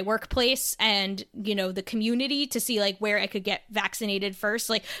my workplace and, the community to see like where I could get vaccinated first.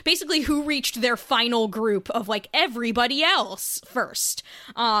 Like basically who reached their final group of like everybody else first.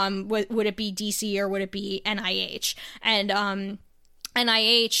 Would it be DC or would it be NIH? And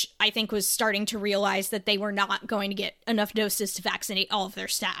NIH, I think, was starting to realize that they were not going to get enough doses to vaccinate all of their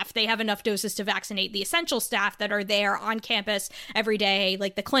staff. They have enough doses to vaccinate the essential staff that are there on campus every day,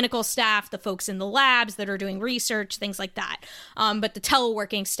 like the clinical staff, the folks in the labs that are doing research, things like that. But the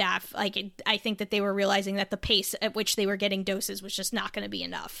teleworking staff, I think that they were realizing that the pace at which they were getting doses was just not going to be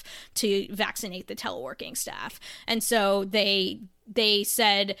enough to vaccinate the teleworking staff. And so they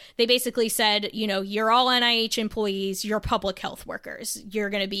basically said, you're all NIH employees, you're public health workers, you're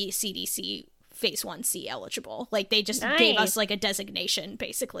going to be CDC phase 1C eligible. Like they just gave us like a designation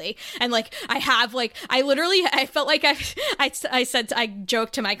basically. And like I felt like I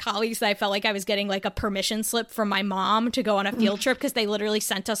joked to my colleagues that I felt like I was getting like a permission slip from my mom to go on a field trip, because they literally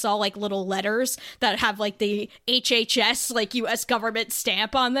sent us all like little letters that have like the HHS like US government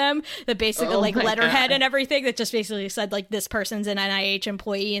stamp on them, that basically letterhead and everything, that just basically said like this person's an NIH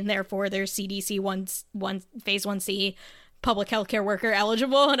employee and therefore their CDC one phase 1C public healthcare worker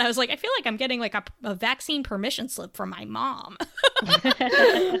eligible. And I was like, I feel like I'm getting like a vaccine permission slip from my mom.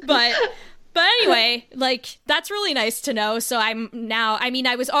 But anyway, like, that's really nice to know. So I'm now, I mean,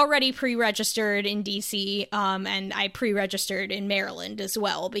 I was already pre-registered in DC, and I pre-registered in Maryland as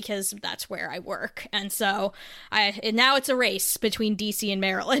well, because that's where I work. And so now it's a race between DC and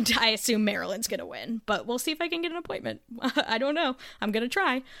Maryland. I assume Maryland's going to win, but we'll see if I can get an appointment. I don't know. I'm going to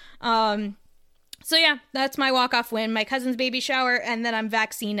try. So yeah, that's my walk-off win, my cousin's baby shower, and then I'm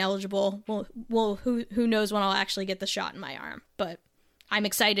vaccine eligible. Well, who knows when I'll actually get the shot in my arm, but I'm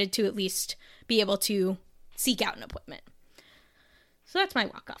excited to at least be able to seek out an appointment. So that's my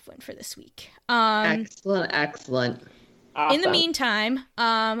walk-off win for this week. Excellent. Awesome. In the meantime,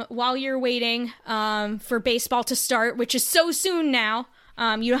 while you're waiting for baseball to start, which is so soon now,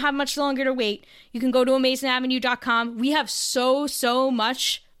 you don't have much longer to wait. You can go to AmazingAvenue.com. We have so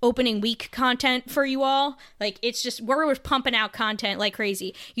much opening week content for you all. Like, it's just, we're pumping out content like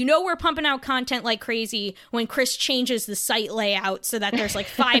crazy. You know, we're pumping out content like crazy when Chris changes the site layout so that there's like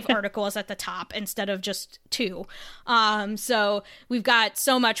 5 articles at the top instead of just 2. So we've got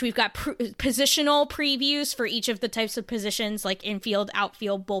so much. We've got positional previews for each of the types of positions, like infield,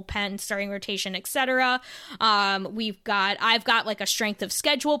 outfield, bullpen, starting rotation, etc. I've got like a strength of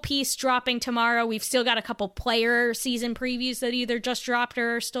schedule piece dropping tomorrow. We've still got a couple player season previews that either just dropped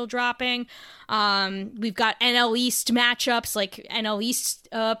or are still dropping. We've got NL East matchups, like NL East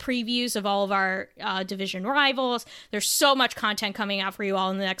previews of all of our division rivals. There's so much content coming out for you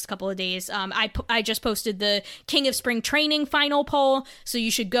all in the next couple of days. I just posted the King of Spring Training final poll, so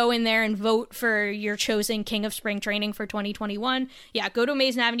you should go in there and vote for your chosen King of Spring Training for 2021. Yeah, go to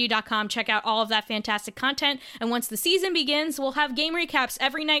AmazingAvenue.com, check out all of that fantastic content, and once the season begins, we'll have game recaps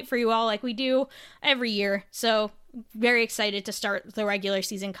every night for you all, like we do every year. So very excited to start the regular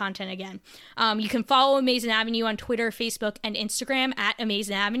season content again. You can follow Amazing Avenue on Twitter, Facebook, and Instagram at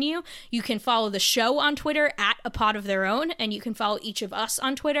Amazing Avenue. You can follow the show on Twitter at A Pod of Their Own, and you can follow each of us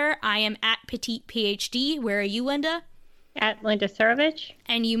on Twitter. I am at Petite PhD. Where are you, Linda? At Linda Surovich.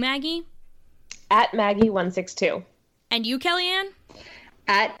 And you, Maggie? At Maggie162. And you, Kellyanne?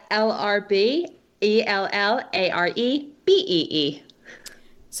 At LRBELLAREBEE.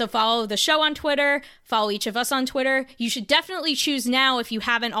 So follow the show on Twitter, follow each of us on Twitter. You should definitely choose now, if you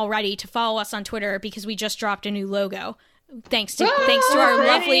haven't already, to follow us on Twitter, because we just dropped a new logo. Thanks to our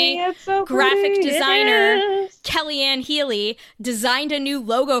lovely graphic designer, Kellyanne Healy, designed a new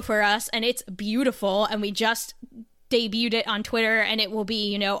logo for us, and it's beautiful, and we just debuted it on Twitter, and it will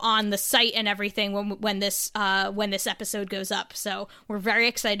be, on the site and everything when this episode goes up. So we're very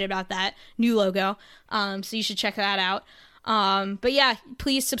excited about that new logo. So you should check that out. But yeah,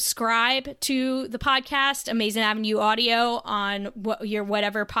 please subscribe to the podcast, Amazing Avenue Audio, on your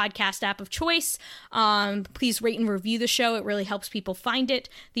whatever podcast app of choice. Please rate and review the show. It really helps people find it.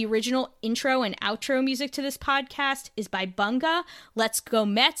 The original intro and outro music to this podcast is by Bunga. Let's go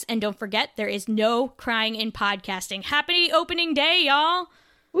Mets. And don't forget, there is no crying in podcasting. Happy opening day, y'all.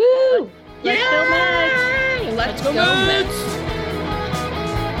 Woo! Let's go Mets. Let's go Mets.